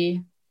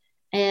Query.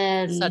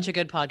 And such a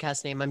good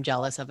podcast name. I'm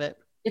jealous of it.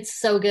 It's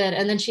so good.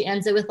 And then she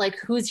ends it with like,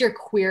 who's your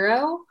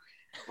queero?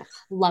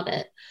 Love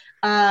it.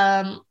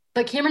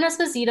 But Cameron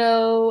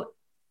Esposito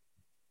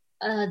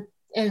and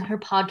her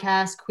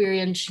podcast Query,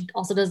 and she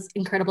also does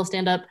incredible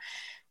stand-up,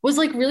 was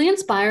like really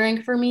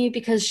inspiring for me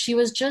because she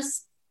was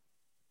just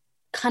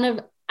kind of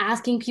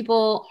asking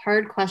people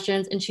hard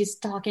questions, and she's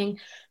talking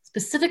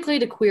specifically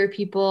to queer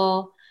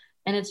people.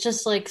 And it's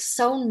just like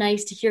so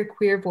nice to hear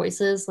queer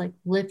voices like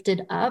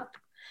lifted up.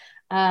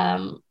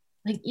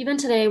 Like even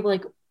today,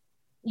 like,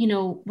 you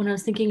know, when I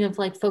was thinking of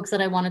like folks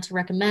that I wanted to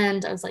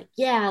recommend, I was like,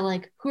 yeah,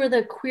 like who are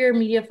the queer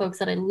media folks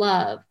that I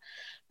love?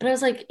 But I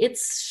was like,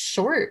 it's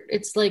short.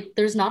 It's like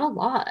there's not a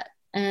lot.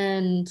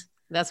 And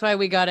That's why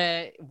we got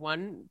to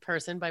one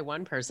person by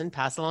one person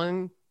pass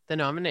along the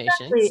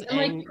nominations.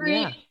 exactly. And like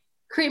Yeah.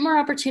 create more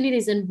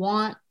opportunities and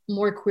want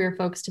more queer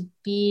folks to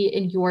be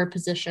in your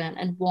position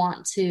and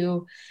want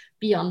to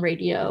be on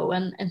radio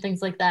and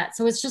things like that.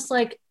 So it's just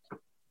like,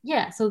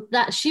 yeah, so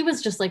that she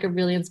was just like a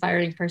really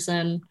inspiring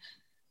person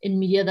in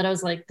media that I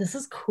was like, this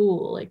is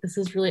cool. Like, this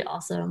is really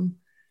awesome.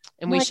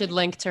 And we should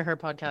link to her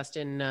podcast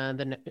in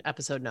the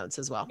episode notes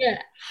as well.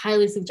 Yeah,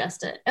 highly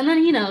suggest it. And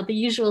then, you know, the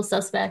usual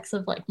suspects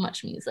of like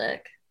Much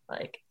Music,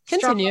 like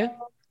continue. Strombo.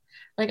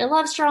 Like, I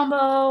love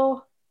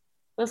Strombo.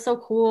 It was so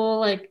cool.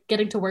 Like,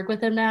 getting to work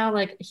with him now.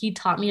 Like, he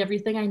taught me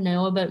everything I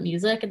know about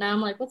music. And now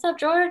I'm like, what's up,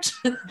 George?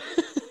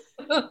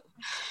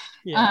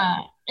 Yeah.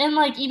 And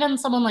like, even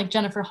someone like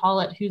Jennifer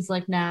Hollett, who's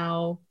like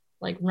now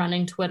like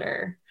running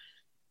Twitter,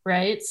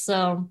 right?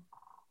 So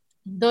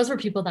those were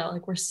people that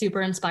like were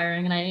super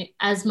inspiring, and I,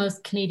 as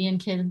most Canadian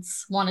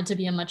kids, wanted to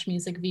be a Much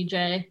Music VJ.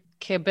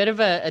 Okay, a bit of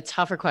a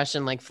tougher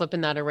question, like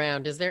flipping that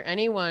around. Is there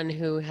anyone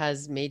who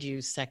has made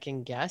you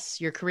second guess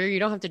your career? You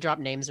don't have to drop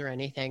names or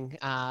anything,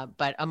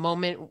 but a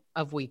moment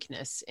of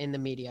weakness in the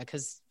media,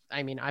 because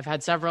I mean, I've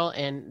had several,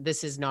 and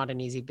this is not an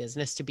easy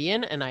business to be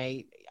in, and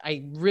I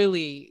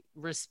really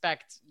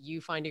respect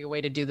you finding a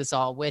way to do this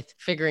all with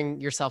figuring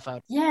yourself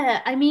out.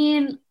 Yeah, I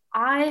mean,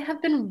 I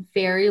have been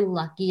very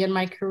lucky in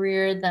my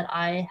career that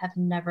I have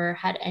never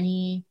had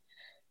any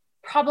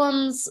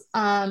problems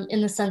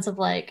in the sense of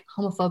like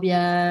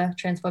homophobia,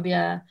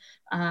 transphobia.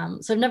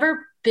 So I've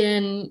never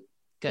been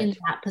in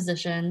that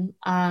position.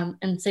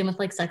 And same with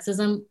like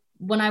sexism.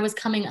 When I was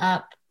coming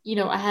up, you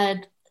know, I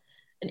had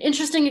an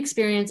interesting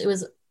experience. It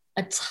was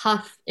a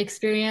tough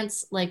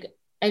experience. Like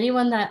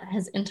anyone that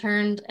has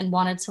interned and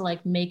wanted to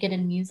like make it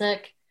in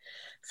music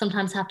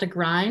sometimes have to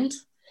grind.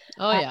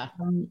 Oh yeah.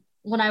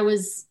 When I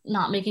was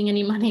not making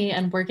any money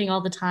and working all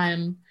the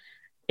time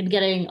and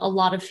getting a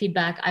lot of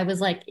feedback, I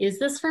was like, is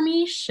this for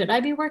me? Should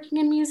I be working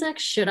in music?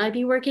 Should I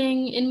be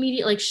working in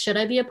media? Like, should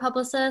I be a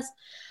publicist?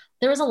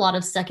 There was a lot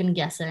of second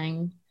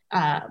guessing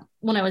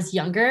when I was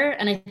younger.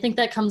 And I think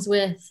that comes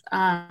with,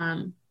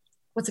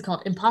 what's it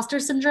called? Imposter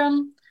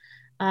syndrome.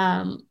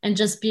 And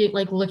just be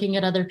like looking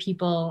at other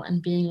people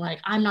and being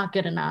like, I'm not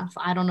good enough.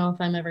 I don't know if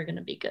I'm ever going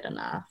to be good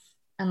enough.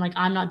 And like,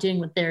 I'm not doing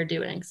what they're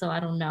doing. So I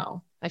don't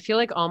know. I feel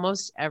like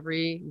almost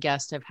every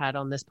guest I've had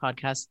on this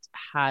podcast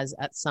has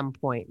at some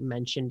point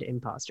mentioned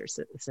imposter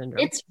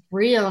syndrome. It's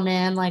real,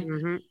 man. Like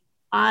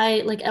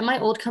I like at my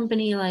old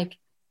company, like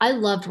I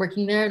loved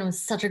working there and it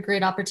was such a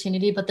great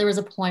opportunity, but there was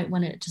a point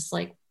when it just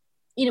like,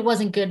 you know,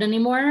 wasn't good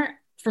anymore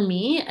for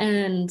me.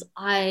 And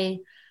I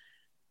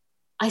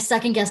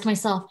second guessed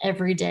myself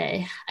every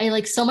day. I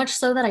like so much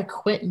so that I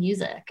quit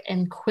music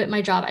and quit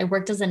my job. I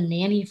worked as a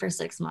nanny for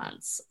 6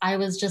 months. I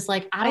was just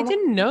like, I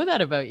didn't know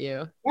that about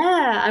you.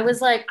 Yeah. I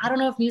was like, I don't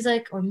know if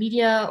music or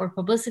media or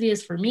publicity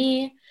is for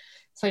me.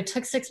 So I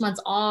took 6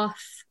 months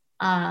off.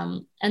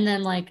 And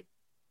then like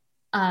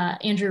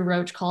Andrew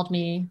Roach called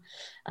me,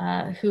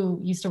 who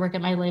used to work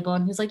at my label,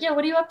 and he was like, yeah,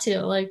 what are you up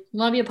to? Like, you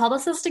want to be a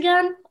publicist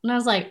again? And I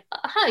was like,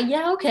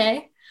 yeah,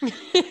 okay.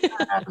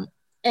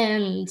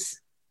 And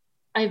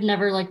I've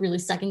never like really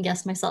second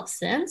guessed myself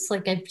since.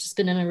 Like I've just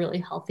been in a really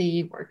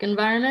healthy work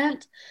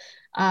environment.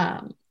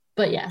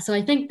 But yeah, so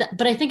I think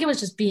it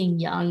was just being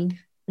young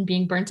and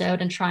being burnt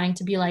out and trying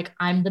to be like,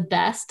 I'm the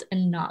best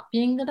and not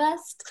being the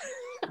best.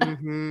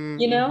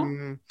 You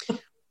know?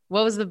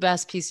 What was the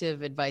best piece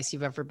of advice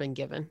you've ever been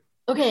given?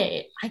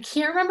 Okay, I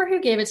can't remember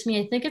who gave it to me.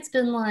 I think it's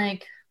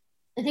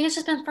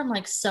just been from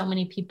like so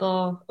many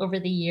people over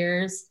the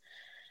years.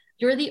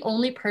 You're the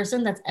only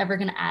person that's ever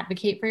going to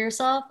advocate for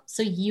yourself.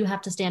 So you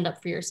have to stand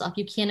up for yourself.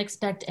 You can't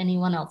expect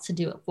anyone else to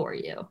do it for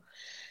you.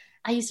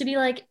 I used to be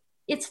like,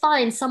 it's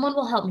fine. Someone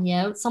will help me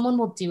out. Someone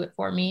will do it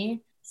for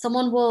me.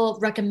 Someone will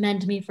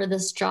recommend me for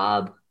this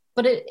job.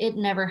 But it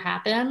never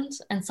happened.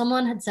 And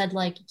someone had said,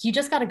 like, you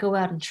just got to go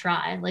out and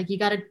try. Like, you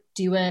got to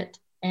do it.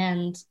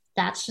 And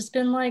that's just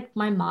been like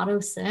my motto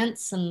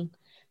since, and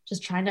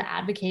just trying to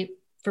advocate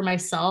for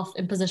myself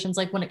in positions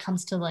like when it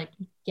comes to like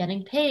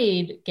getting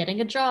paid, getting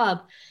a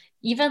job,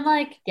 even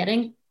like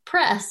getting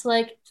press,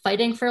 like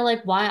fighting for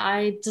like why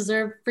I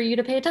deserve for you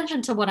to pay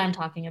attention to what I'm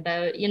talking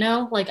about, you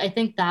know? Like I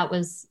think that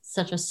was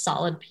such a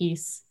solid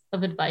piece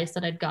of advice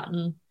that I'd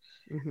gotten.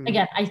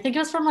 Again, I think it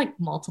was from like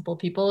multiple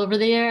people over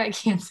the year. I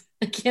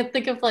can't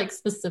think of like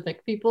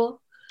specific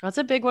people. That's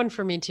a big one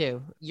for me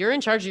too. You're in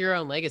charge of your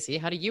own legacy.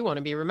 How do you want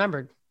to be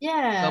remembered?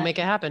 Yeah. Go make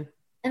it happen.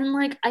 And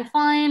like I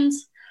find,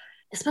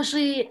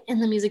 especially in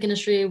the music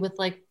industry with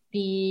like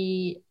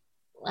the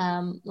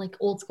like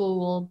old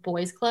school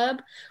boys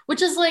club,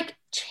 which is like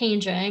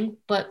changing,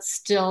 but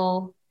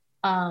still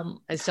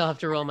I still have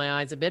to roll my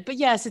eyes a bit, but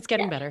yes, it's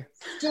getting better.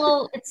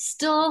 It's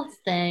still a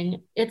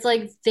thing. It's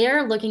like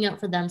they're looking out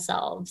for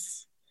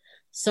themselves.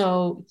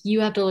 So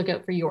you have to look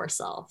out for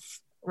yourself,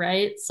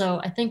 right? So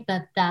I think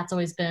that that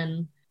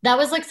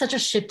was like such a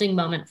shifting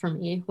moment for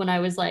me when I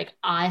was like,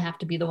 I have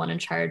to be the one in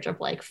charge of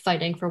like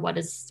fighting for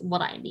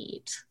what I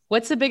need.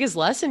 What's the biggest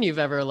lesson you've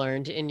ever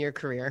learned in your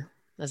career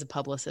as a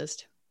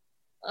publicist?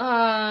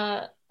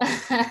 Uh,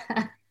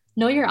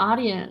 know your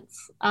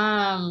audience.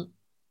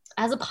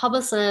 As a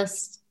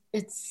publicist,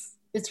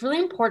 it's really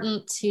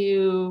important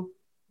to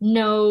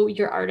know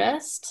your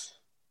artist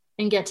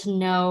and get to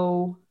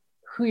know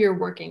who you're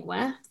working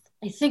with.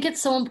 I think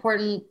it's so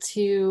important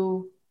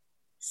to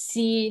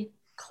see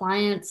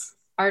clients,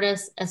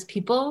 artists as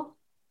people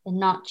and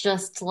not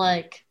just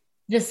like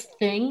this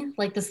thing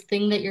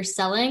that you're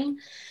selling,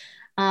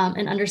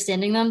 and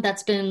understanding them.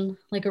 That's been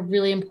like a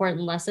really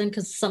important lesson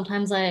because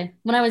sometimes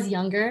when I was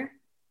younger,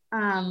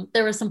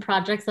 there were some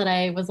projects that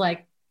I was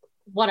like,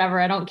 whatever,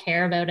 I don't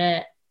care about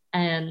it.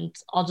 And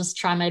I'll just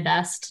try my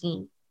best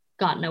and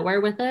got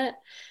nowhere with it.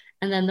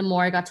 And then the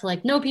more I got to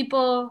like know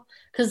people,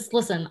 because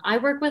listen, I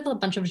work with a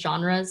bunch of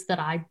genres that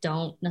I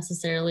don't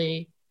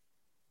necessarily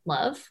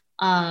love.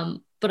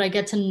 But I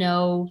get to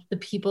know the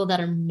people that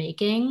are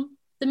making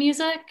the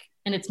music,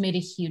 and it's made a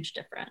huge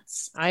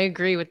difference. I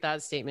agree with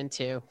that statement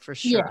too, for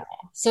sure. Yeah.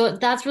 So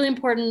that's really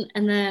important.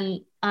 And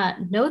then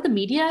know the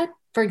media.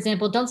 For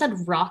example, don't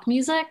send rock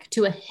music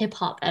to a hip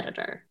hop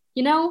editor.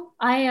 You know,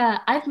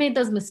 I've made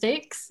those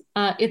mistakes.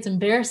 It's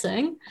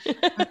embarrassing.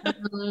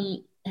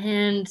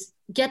 And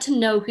get to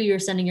know who you're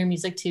sending your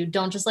music to.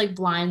 Don't just like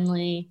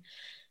blindly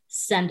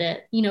send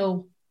it. You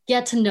know,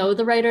 get to know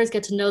the writers,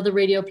 get to know the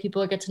radio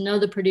people, get to know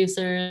the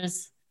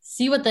producers,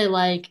 see what they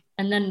like.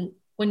 And then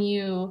when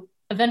you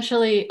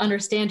eventually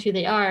understand who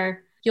they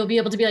are, you'll be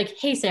able to be like,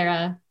 hey,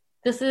 Sarah,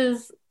 this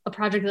is a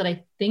project that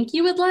I think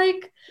you would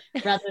like,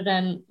 rather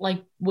than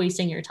like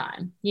wasting your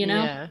time, you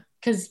know? Yeah.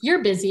 Because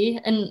you're busy,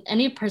 and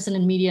any person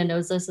in media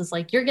knows this, is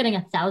like you're getting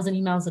 1,000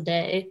 emails a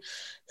day.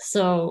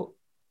 So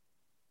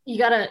you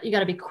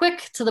gotta be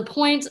quick to the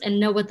point and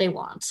know what they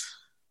want.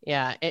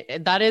 Yeah,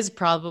 that is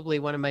probably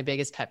one of my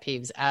biggest pet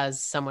peeves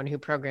as someone who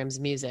programs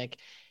music,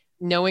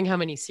 knowing how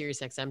many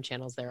SiriusXM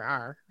channels there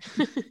are.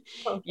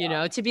 You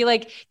know, to be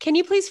like, can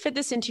you please fit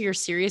this into your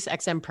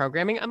SiriusXM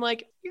programming? I'm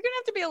like, you're gonna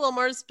have to be a little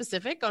more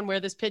specific on where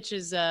this pitch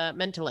is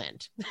meant to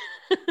land.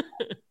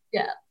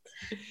 Yeah.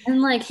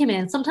 And like, hey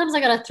man, sometimes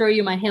I gotta throw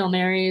you my Hail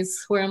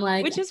Marys where I'm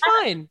like, which is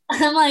fine.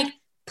 I'm like,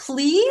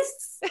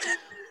 please.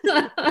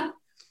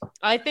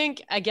 I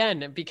think,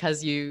 again,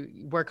 because you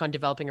work on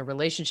developing a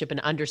relationship and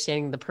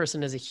understanding the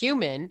person as a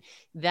human,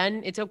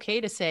 then it's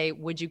okay to say,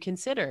 would you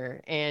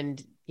consider?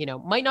 And, you know,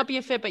 might not be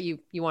a fit, but you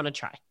want to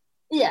try.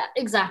 Yeah,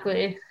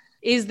 exactly.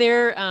 Is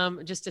there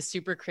just a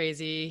super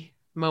crazy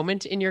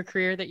moment in your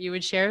career that you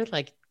would share,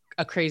 like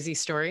a crazy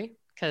story?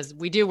 Because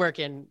we do work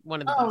in one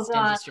of the best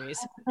industries.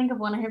 I have to think of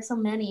one. I have so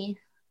many.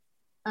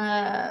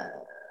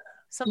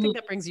 Something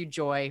that brings you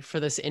joy for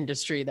this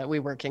industry that we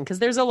work in, because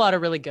there's a lot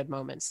of really good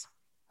moments.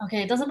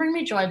 Okay, it doesn't bring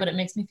me joy, but it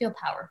makes me feel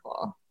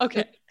powerful.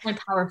 Okay. It's my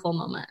powerful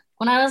moment.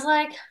 When I was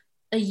like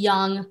a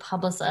young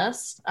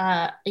publicist,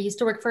 I used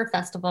to work for a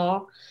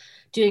festival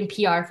doing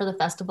PR for the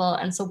festival.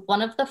 And so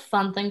one of the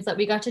fun things that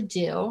we got to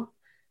do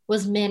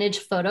was manage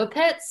photo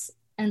pits.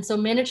 And so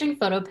managing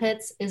photo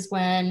pits is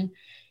when,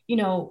 you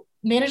know,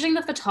 managing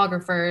the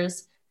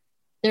photographers,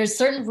 there's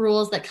certain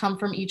rules that come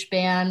from each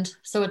band.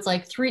 So it's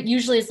like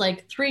usually it's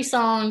like 3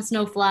 songs,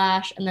 no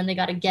flash, and then they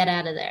got to get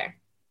out of there.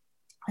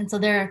 And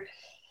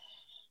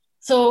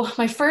so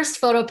my first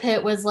photo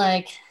pit was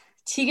like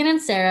Tegan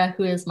and Sarah,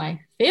 who is my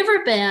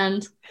favorite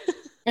band.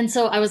 And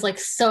so I was like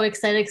so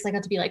excited because I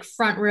got to be like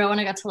front row and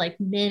I got to like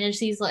manage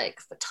these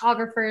like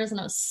photographers, and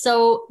I was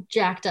so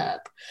jacked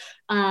up.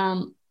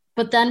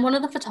 But then one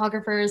of the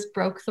photographers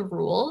broke the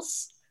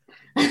rules.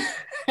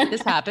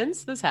 This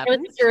happens. It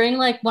was during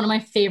like one of my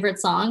favorite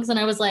songs, and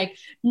I was like,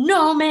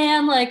 no,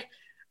 man, like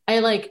I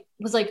like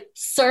was like,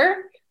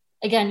 sir,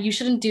 again, you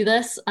shouldn't do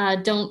this.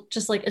 Don't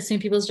just like assume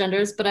people's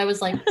genders. But I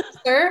was like,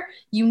 sir,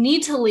 you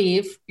need to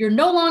leave. You're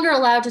no longer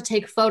allowed to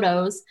take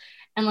photos.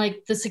 And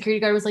like the security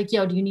guard was like,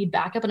 yo, do you need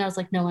backup? And I was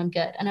like, no, I'm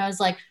good. And I was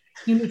like,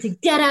 you need to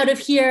get out of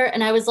here.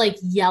 And I was like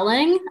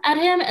yelling at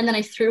him. And then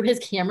I threw his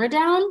camera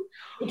down.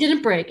 It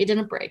didn't break.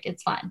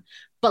 It's fine.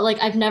 But like,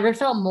 I've never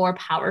felt more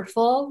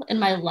powerful in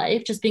my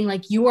life, just being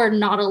like, you are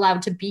not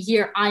allowed to be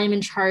here. I am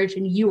in charge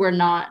and you are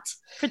not.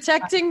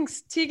 Protecting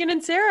Tegan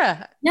and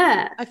Sarah.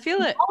 Yeah. I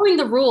feel it. Following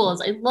the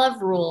rules. I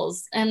love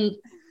rules. And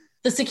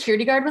the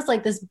security guard was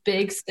like this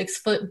big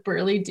 6-foot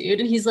burly dude.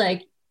 And he's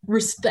like,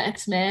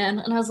 respect, man.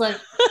 And I was like,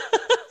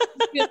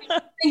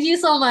 thank you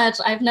so much.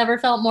 I've never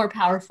felt more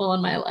powerful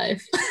in my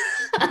life.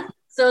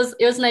 So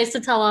it was nice to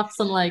tell off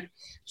some like,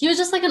 he was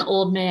just like an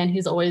old man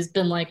who's always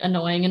been like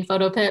annoying in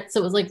photo pits. So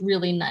it was like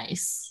really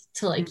nice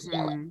to like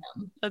yell at him.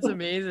 That's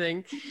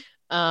amazing.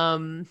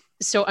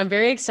 So I'm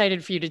very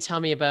excited for you to tell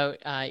me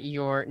about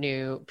your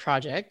new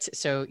project.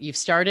 So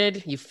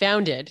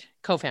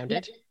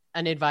co-founded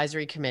an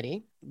advisory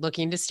committee.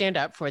 looking to stand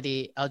up for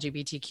the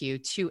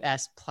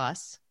LGBTQ2S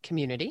plus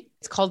community.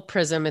 It's called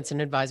PRISM. It's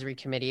an advisory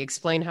committee.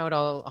 Explain how it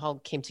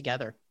all came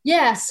together.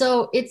 Yeah,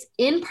 so it's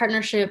in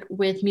partnership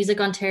with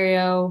Music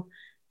Ontario.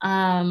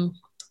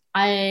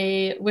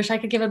 I wish I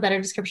could give a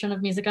better description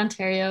of Music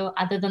Ontario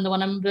other than the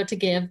one I'm about to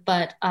give,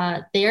 but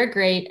they are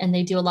great and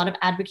they do a lot of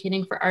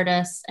advocating for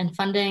artists and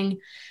funding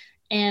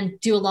and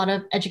do a lot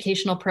of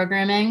educational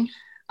programming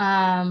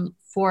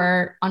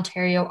for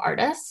Ontario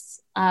artists.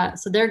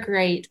 So they're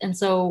great. And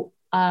so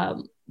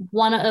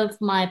one of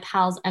my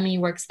pals, Emmy,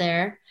 works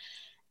there.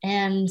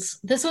 And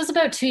this was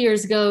about 2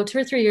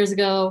 or 3 years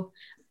ago.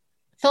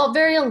 Felt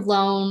very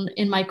alone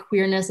in my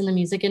queerness in the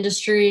music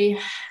industry,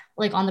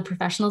 like on the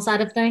professional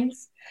side of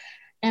things.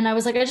 And I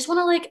was like, I just want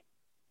to like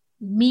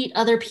meet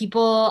other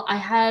people. I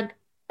had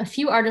a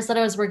few artists that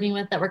I was working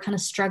with that were kind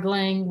of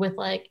struggling with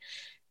like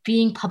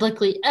being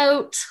publicly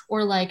out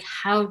or like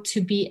how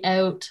to be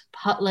out,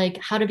 like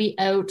how to be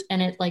out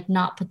and it like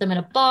not put them in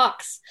a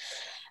box.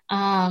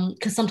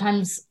 Because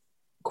sometimes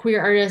queer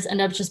artists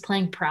end up just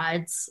playing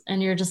prides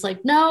and you're just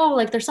like, no,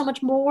 like there's so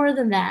much more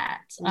than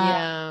that.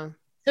 Yeah.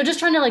 So just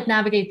trying to like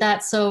navigate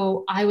that.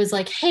 So I was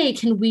like, hey,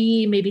 can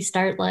we maybe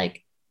start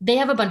like, they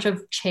have a bunch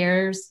of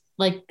chairs,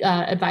 like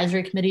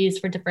advisory committees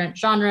for different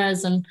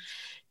genres and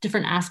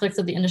different aspects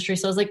of the industry.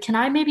 So I was like, can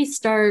I maybe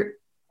start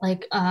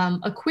like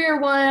a queer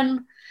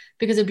one?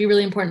 Because it'd be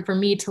really important for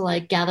me to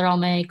like gather all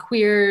my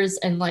queers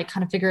and like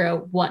kind of figure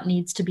out what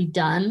needs to be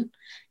done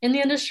in the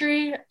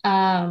industry.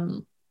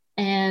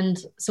 And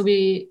so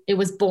it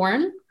was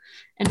born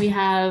and we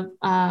have,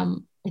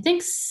 I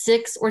think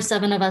 6 or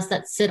 7 of us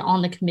that sit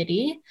on the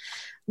committee,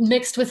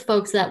 mixed with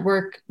folks that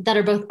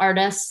are both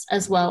artists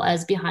as well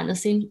as behind the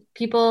scene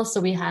people.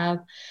 So we have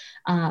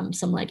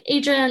some like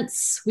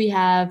agents, we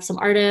have some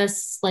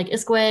artists, like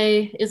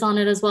Iskway is on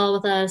it as well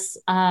with us.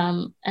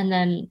 And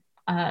then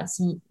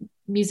some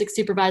music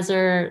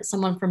supervisor,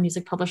 someone from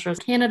Music Publishers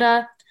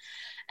Canada.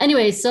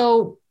 Anyway,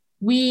 so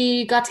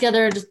we got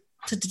together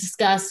to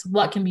discuss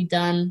what can be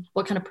done,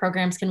 what kind of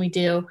programs can we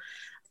do.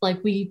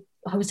 Like we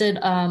hosted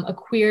a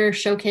queer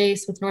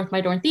showcase with North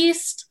by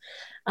Northeast,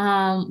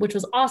 which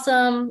was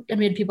awesome. And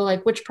we had people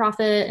like Witch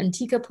Prophet and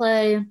Tika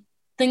play.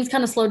 Things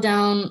kind of slowed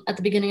down at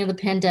the beginning of the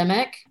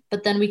pandemic,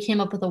 but then we came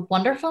up with a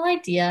wonderful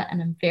idea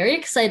and I'm very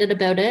excited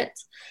about it.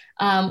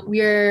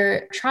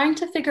 We're trying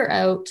to figure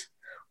out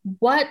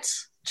what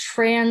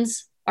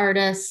trans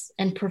artists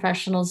and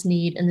professionals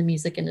need in the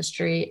music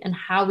industry and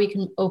how we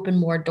can open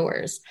more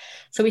doors.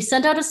 So we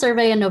sent out a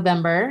survey in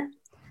November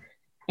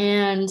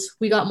and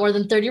we got more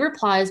than 30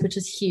 replies, which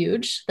is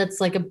huge.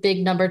 That's like a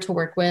big number to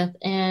work with.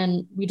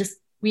 And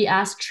we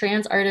asked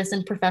trans artists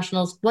and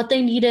professionals what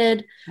they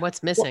needed.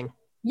 What's missing?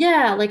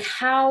 Like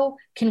how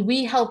can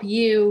we help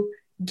you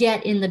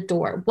get in the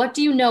door? What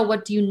do you know?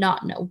 What do you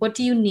not know? What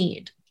do you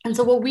need? And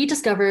so what we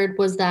discovered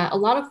was that a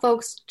lot of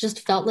folks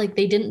just felt like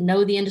they didn't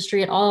know the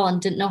industry at all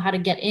and didn't know how to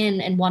get in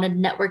and wanted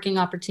networking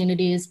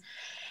opportunities.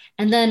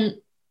 And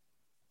then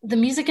the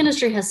music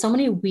industry has so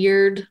many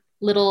weird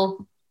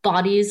little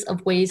bodies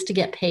of ways to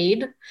get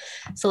paid.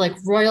 So like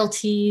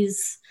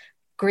royalties,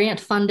 grant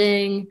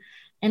funding,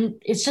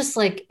 and it's just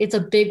like, it's a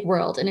big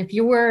world. And if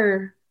you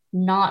were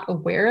not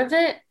aware of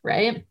it,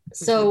 right? Mm-hmm.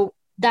 So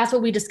that's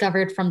what we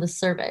discovered from the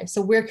survey.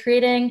 So we're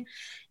creating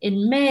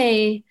in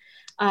May,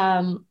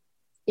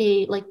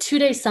 a like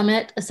 2-day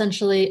summit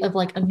essentially of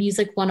like a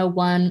music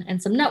 101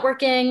 and some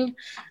networking.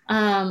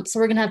 So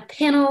we're gonna have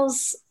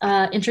panels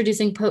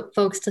introducing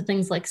folks to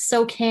things like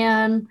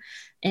SOCAN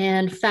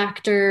and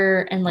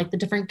Factor and like the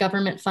different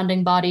government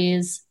funding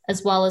bodies,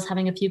 as well as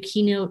having a few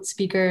keynote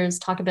speakers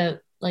talk about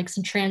like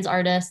some trans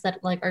artists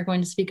that like are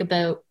going to speak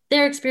about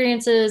their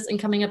experiences and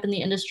coming up in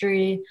the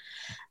industry,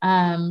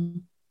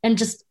 and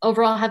just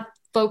overall have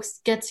folks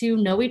get to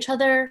know each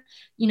other,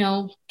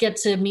 get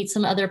to meet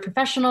some other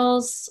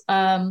professionals.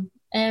 And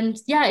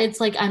yeah, it's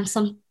like, I'm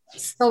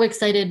so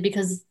excited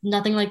because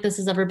nothing like this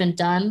has ever been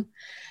done.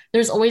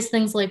 There's always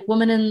things like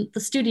women in the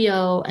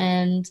studio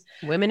and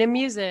women in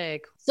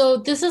music. So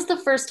this is the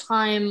first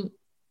time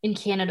in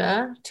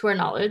Canada, to our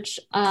knowledge,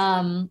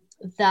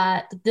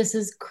 that this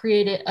is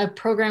a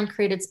program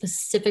created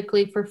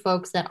specifically for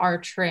folks that are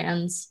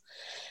trans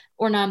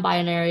or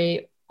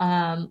non-binary,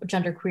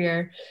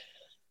 genderqueer.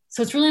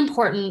 So it's really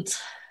important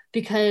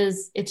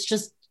because it's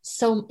just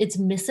it's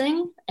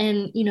missing.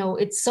 And,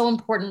 it's so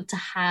important to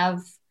have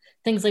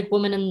things like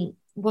women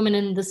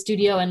in the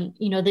studio and,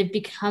 they've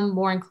become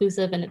more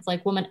inclusive and it's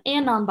like women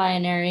and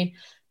non-binary.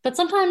 But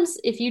sometimes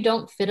if you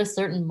don't fit a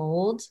certain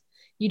mold,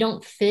 you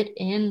don't fit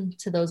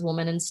into those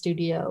women in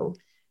studio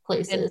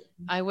places. And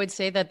I would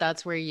say that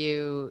that's where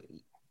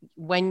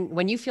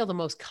when you feel the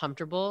most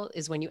comfortable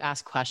is when you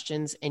ask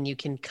questions and you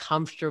can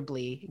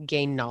comfortably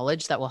gain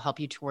knowledge that will help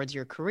you towards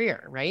your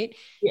career, right?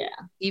 Yeah.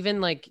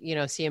 Even like,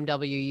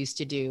 CMW used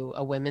to do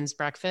a women's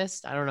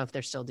breakfast. I don't know if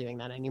they're still doing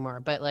that anymore,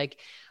 but like,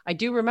 I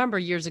do remember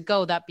years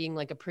ago that being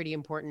like a pretty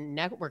important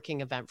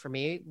networking event for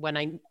me when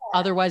I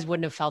otherwise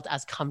wouldn't have felt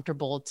as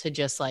comfortable to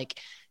just like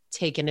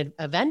take an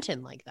event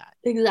in like that.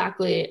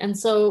 Exactly. And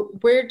so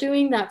we're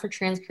doing that for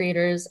trans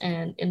creators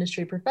and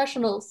industry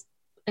professionals.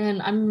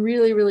 And I'm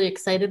really, really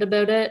excited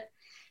about it.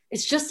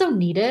 It's just so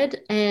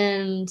needed.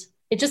 And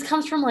it just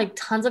comes from like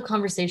tons of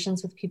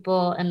conversations with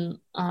people. And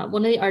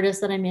one of the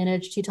artists that I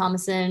manage, T.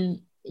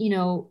 Thomason,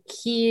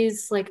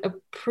 he's like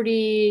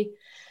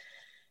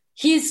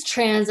he's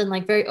trans and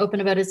like very open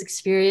about his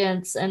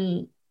experience.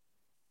 And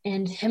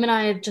him and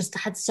I have just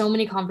had so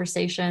many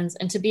conversations.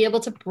 And to be able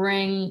to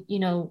bring,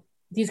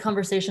 these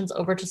conversations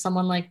over to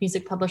someone like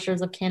Music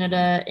Publishers of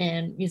Canada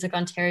and Music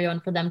Ontario,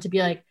 and for them to be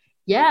like,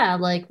 yeah,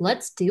 like,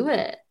 let's do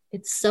it.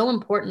 It's so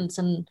important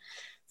and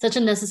such a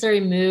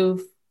necessary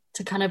move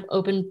to kind of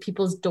open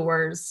people's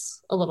doors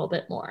a little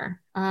bit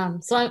more.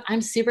 So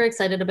I'm super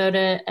excited about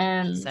it.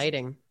 And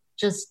exciting.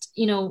 Just,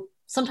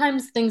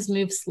 sometimes things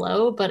move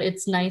slow, but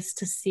it's nice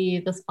to see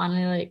this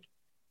finally like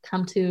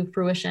come to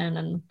fruition.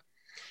 And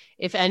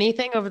if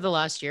anything over the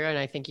last year, and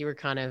I think you were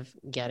kind of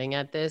getting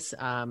at this,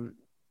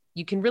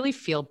 you can really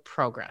feel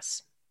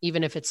progress.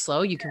 Even if it's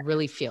slow, you can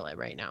really feel it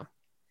right now.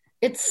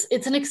 It's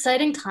an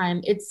exciting time.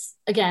 It's,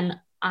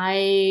 again,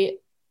 I've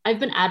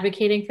been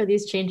advocating for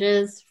these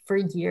changes for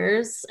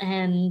years,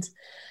 and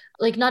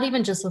like not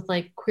even just with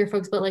like queer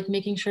folks, but like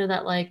making sure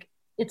that like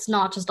it's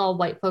not just all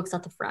white folks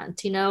at the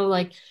front,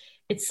 like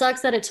it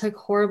sucks that it took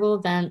horrible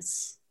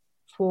events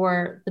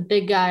for the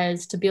big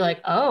guys to be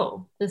like,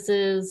 oh, this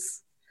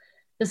is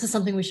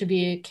something we should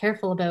be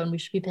careful about and we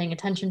should be paying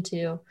attention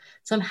to.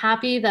 So I'm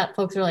happy that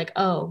folks are like,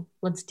 oh,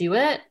 let's do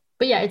it.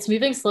 But yeah, it's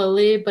moving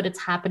slowly, but it's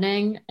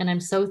happening. And I'm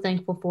so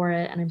thankful for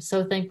it. And I'm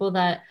so thankful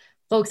that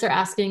folks are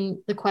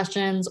asking the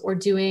questions or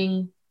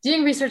doing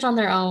research on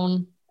their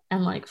own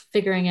and like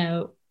figuring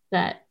out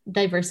that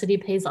diversity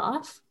pays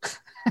off.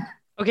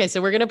 Okay,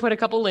 so we're going to put a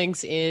couple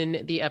links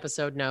in the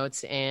episode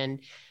notes. And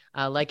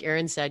like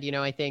Erin said,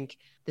 I think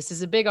this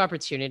is a big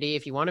opportunity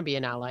if you want to be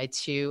an ally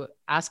to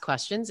ask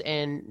questions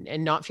and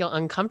not feel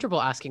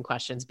uncomfortable asking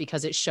questions,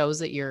 because it shows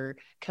that you're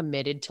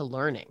committed to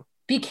learning.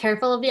 Be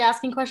careful of the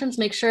asking questions.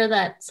 Make sure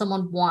that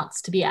someone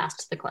wants to be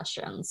asked the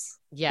questions.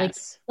 Yes. Like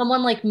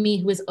someone like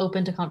me who is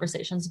open to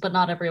conversations, but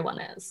not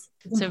everyone is.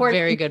 It's a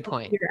very good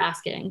point. You're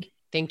asking.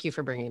 Thank you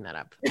for bringing that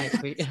up.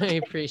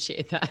 I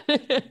appreciate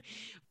that.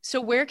 So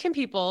where can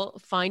people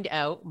find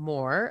out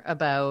more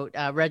about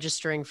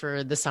registering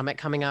for the summit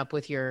coming up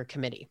with your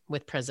committee,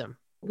 with PRISM?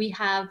 We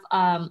have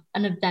an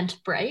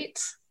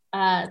Eventbrite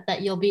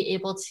that you'll be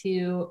able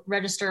to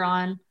register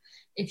on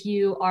if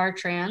you are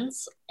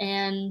trans,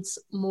 and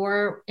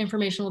more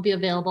information will be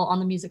available on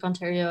the Music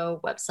Ontario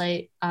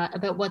website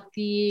about what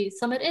the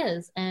summit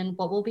is and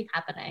what will be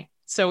happening.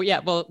 So yeah,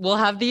 we'll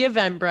have the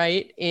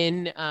Eventbrite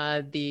in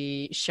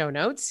the show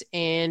notes.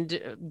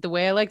 And the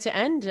way I like to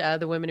end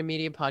the Women in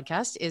Media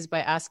podcast is by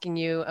asking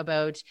you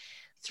about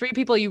 3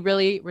 people you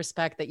really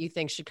respect that you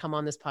think should come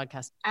on this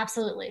podcast.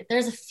 Absolutely.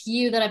 There's a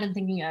few that I've been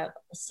thinking of.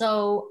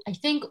 So I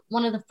think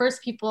one of the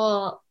first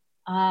people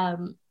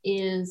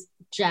is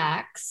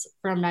Jax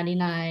from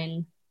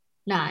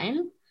 99.9.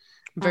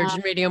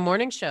 Virgin Radio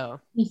Morning Show.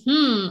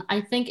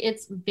 I think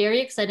it's very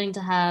exciting to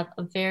have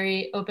a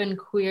very open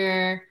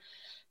queer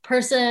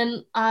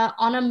person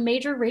on a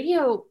major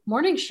radio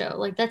morning show.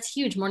 Like, that's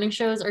huge. Morning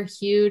shows are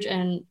huge,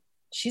 and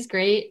she's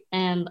great,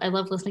 and I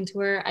love listening to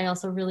her. I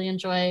also really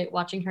enjoy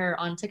watching her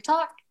on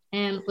TikTok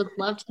and would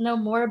love to know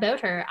more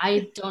about her.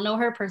 I don't know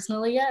her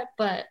personally yet,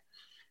 but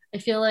I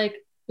feel like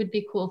it'd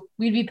be cool.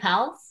 We'd be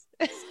pals.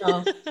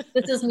 So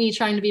this is me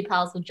trying to be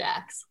pals with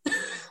Jax.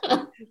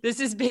 This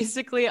is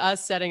basically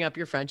us setting up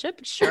your friendship.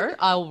 Sure,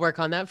 I'll work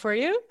on that for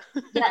you.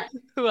 Yeah.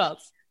 Who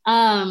else?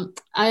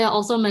 I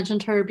also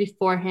mentioned her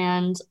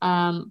beforehand,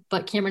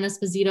 but Cameron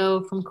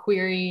Esposito from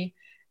Query.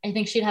 I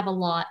think she'd have a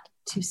lot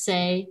to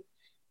say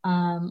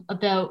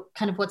about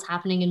kind of what's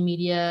happening in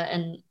media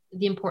and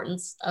the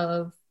importance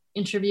of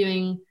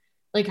interviewing,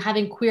 like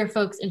having queer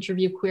folks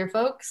interview queer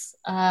folks,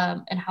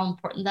 and how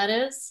important that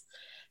is.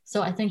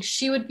 So I think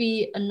she would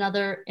be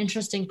another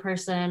interesting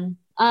person.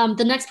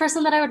 The next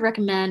person that I would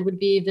recommend would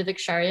be Vivek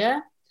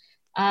Sharia.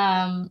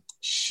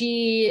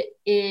 She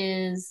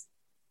is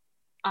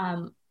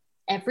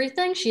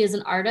everything. She is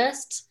an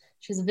artist.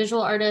 She's a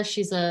visual artist.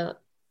 She's a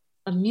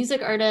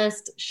music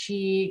artist.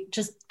 She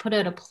just put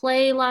out a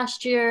play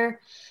last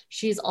year.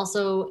 She's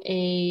also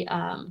a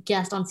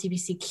guest on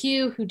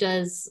CBCQ who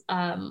does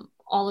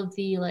all of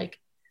the like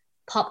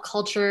pop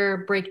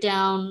culture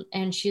breakdown.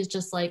 And she's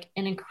just like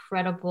an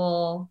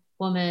incredible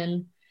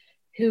woman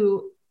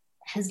who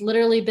has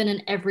literally been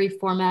in every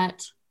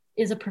format,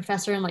 is a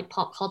professor in like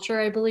pop culture,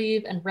 I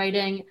believe, and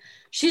writing.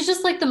 She's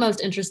just like the most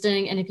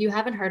interesting. And if you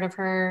haven't heard of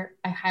her,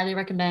 I highly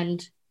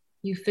recommend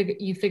you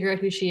figure out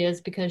who she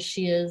is, because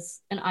she is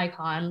an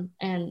icon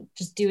and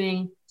just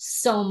doing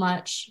so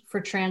much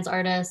for trans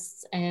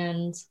artists.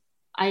 And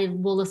I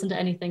will listen to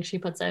anything she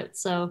puts out.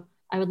 So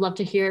I would love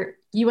to hear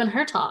you and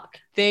her talk.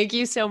 Thank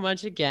you so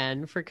much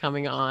again for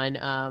coming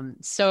on.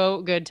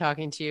 So good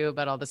talking to you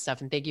about all this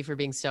stuff. And thank you for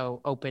being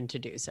so open to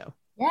do so.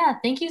 Yeah,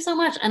 thank you so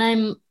much. And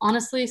I'm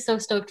honestly so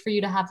stoked for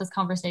you to have this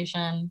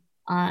conversation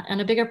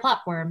and a bigger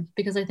platform,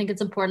 because I think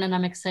it's important and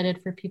I'm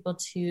excited for people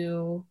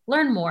to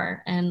learn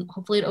more, and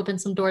hopefully it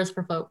opens some doors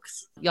for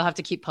folks. You'll have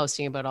to keep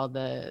posting about all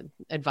the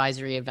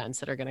advisory events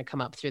that are going to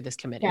come up through this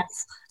committee.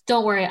 Yes.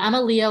 Don't worry. I'm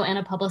a Leo and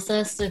a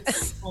publicist.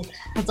 It's like,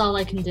 that's all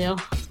I can do.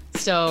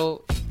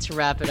 So to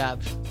wrap it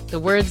up, the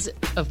words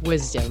of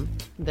wisdom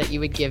that you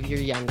would give your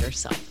younger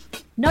self.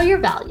 Know your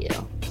value.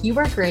 You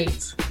are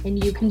great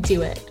and you can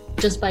do it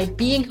just by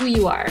being who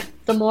you are.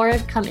 The more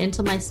I've come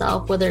into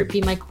myself, whether it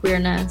be my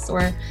queerness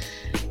or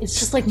it's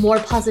just like more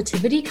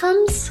positivity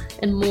comes,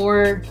 and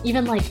more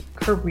even like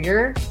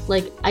career,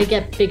 like I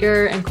get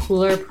bigger and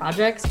cooler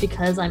projects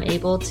because I'm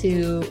able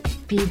to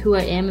be who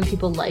I am and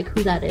people like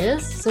who that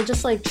is. So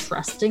just like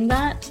trusting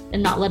that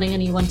and not letting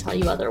anyone tell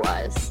you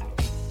otherwise.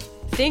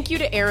 Thank you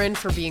to Erin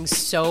for being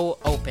so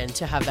open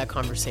to have that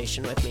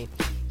conversation with me.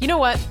 You know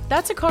what?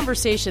 That's a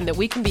conversation that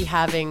we can be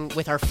having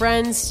with our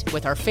friends,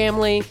 with our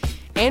family,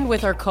 and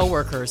with our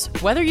coworkers,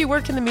 whether you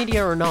work in the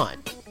media or not.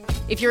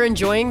 If you're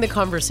enjoying the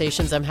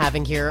conversations I'm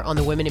having here on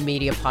the Women in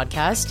Media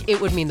podcast, it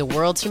would mean the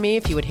world to me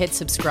if you would hit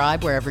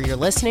subscribe wherever you're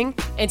listening.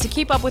 And to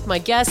keep up with my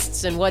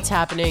guests and what's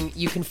happening,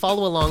 you can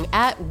follow along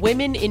at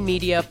Women in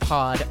Media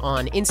Pod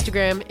on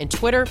Instagram and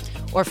Twitter,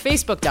 or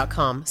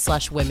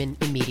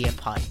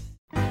facebook.com/womeninmediapod.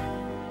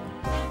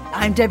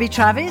 I'm Debbie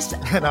Travis.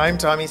 And I'm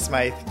Tommy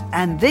Smythe.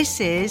 And this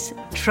is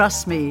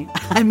Trust Me,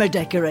 I'm a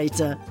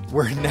Decorator.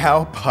 We're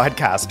now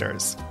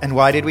podcasters. And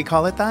why did we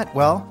call it that?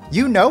 Well,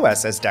 you know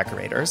us as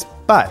decorators,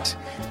 but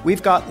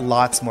we've got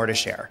lots more to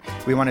share.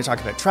 We want to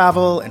talk about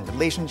travel and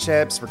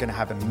relationships. We're going to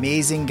have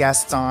amazing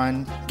guests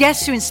on.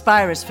 Guests who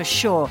inspire us for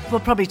sure.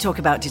 We'll probably talk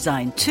about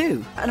design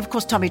too. And of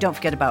course, Tommy, don't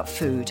forget about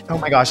food. Oh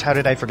my gosh, how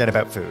did I forget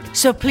about food?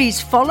 So please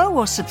follow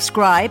or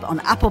subscribe on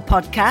Apple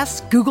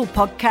Podcasts, Google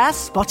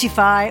Podcasts,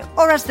 Spotify,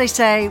 or as they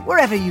say,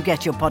 wherever you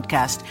get your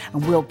podcast.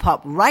 And we'll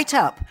pop right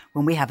up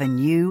when we have a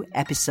new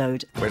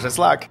episode. Wish us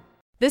luck.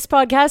 This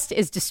podcast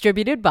is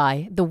distributed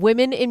by the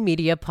Women in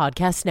Media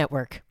Podcast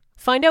Network.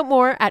 Find out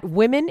more at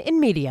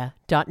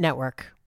womeninmedia.network.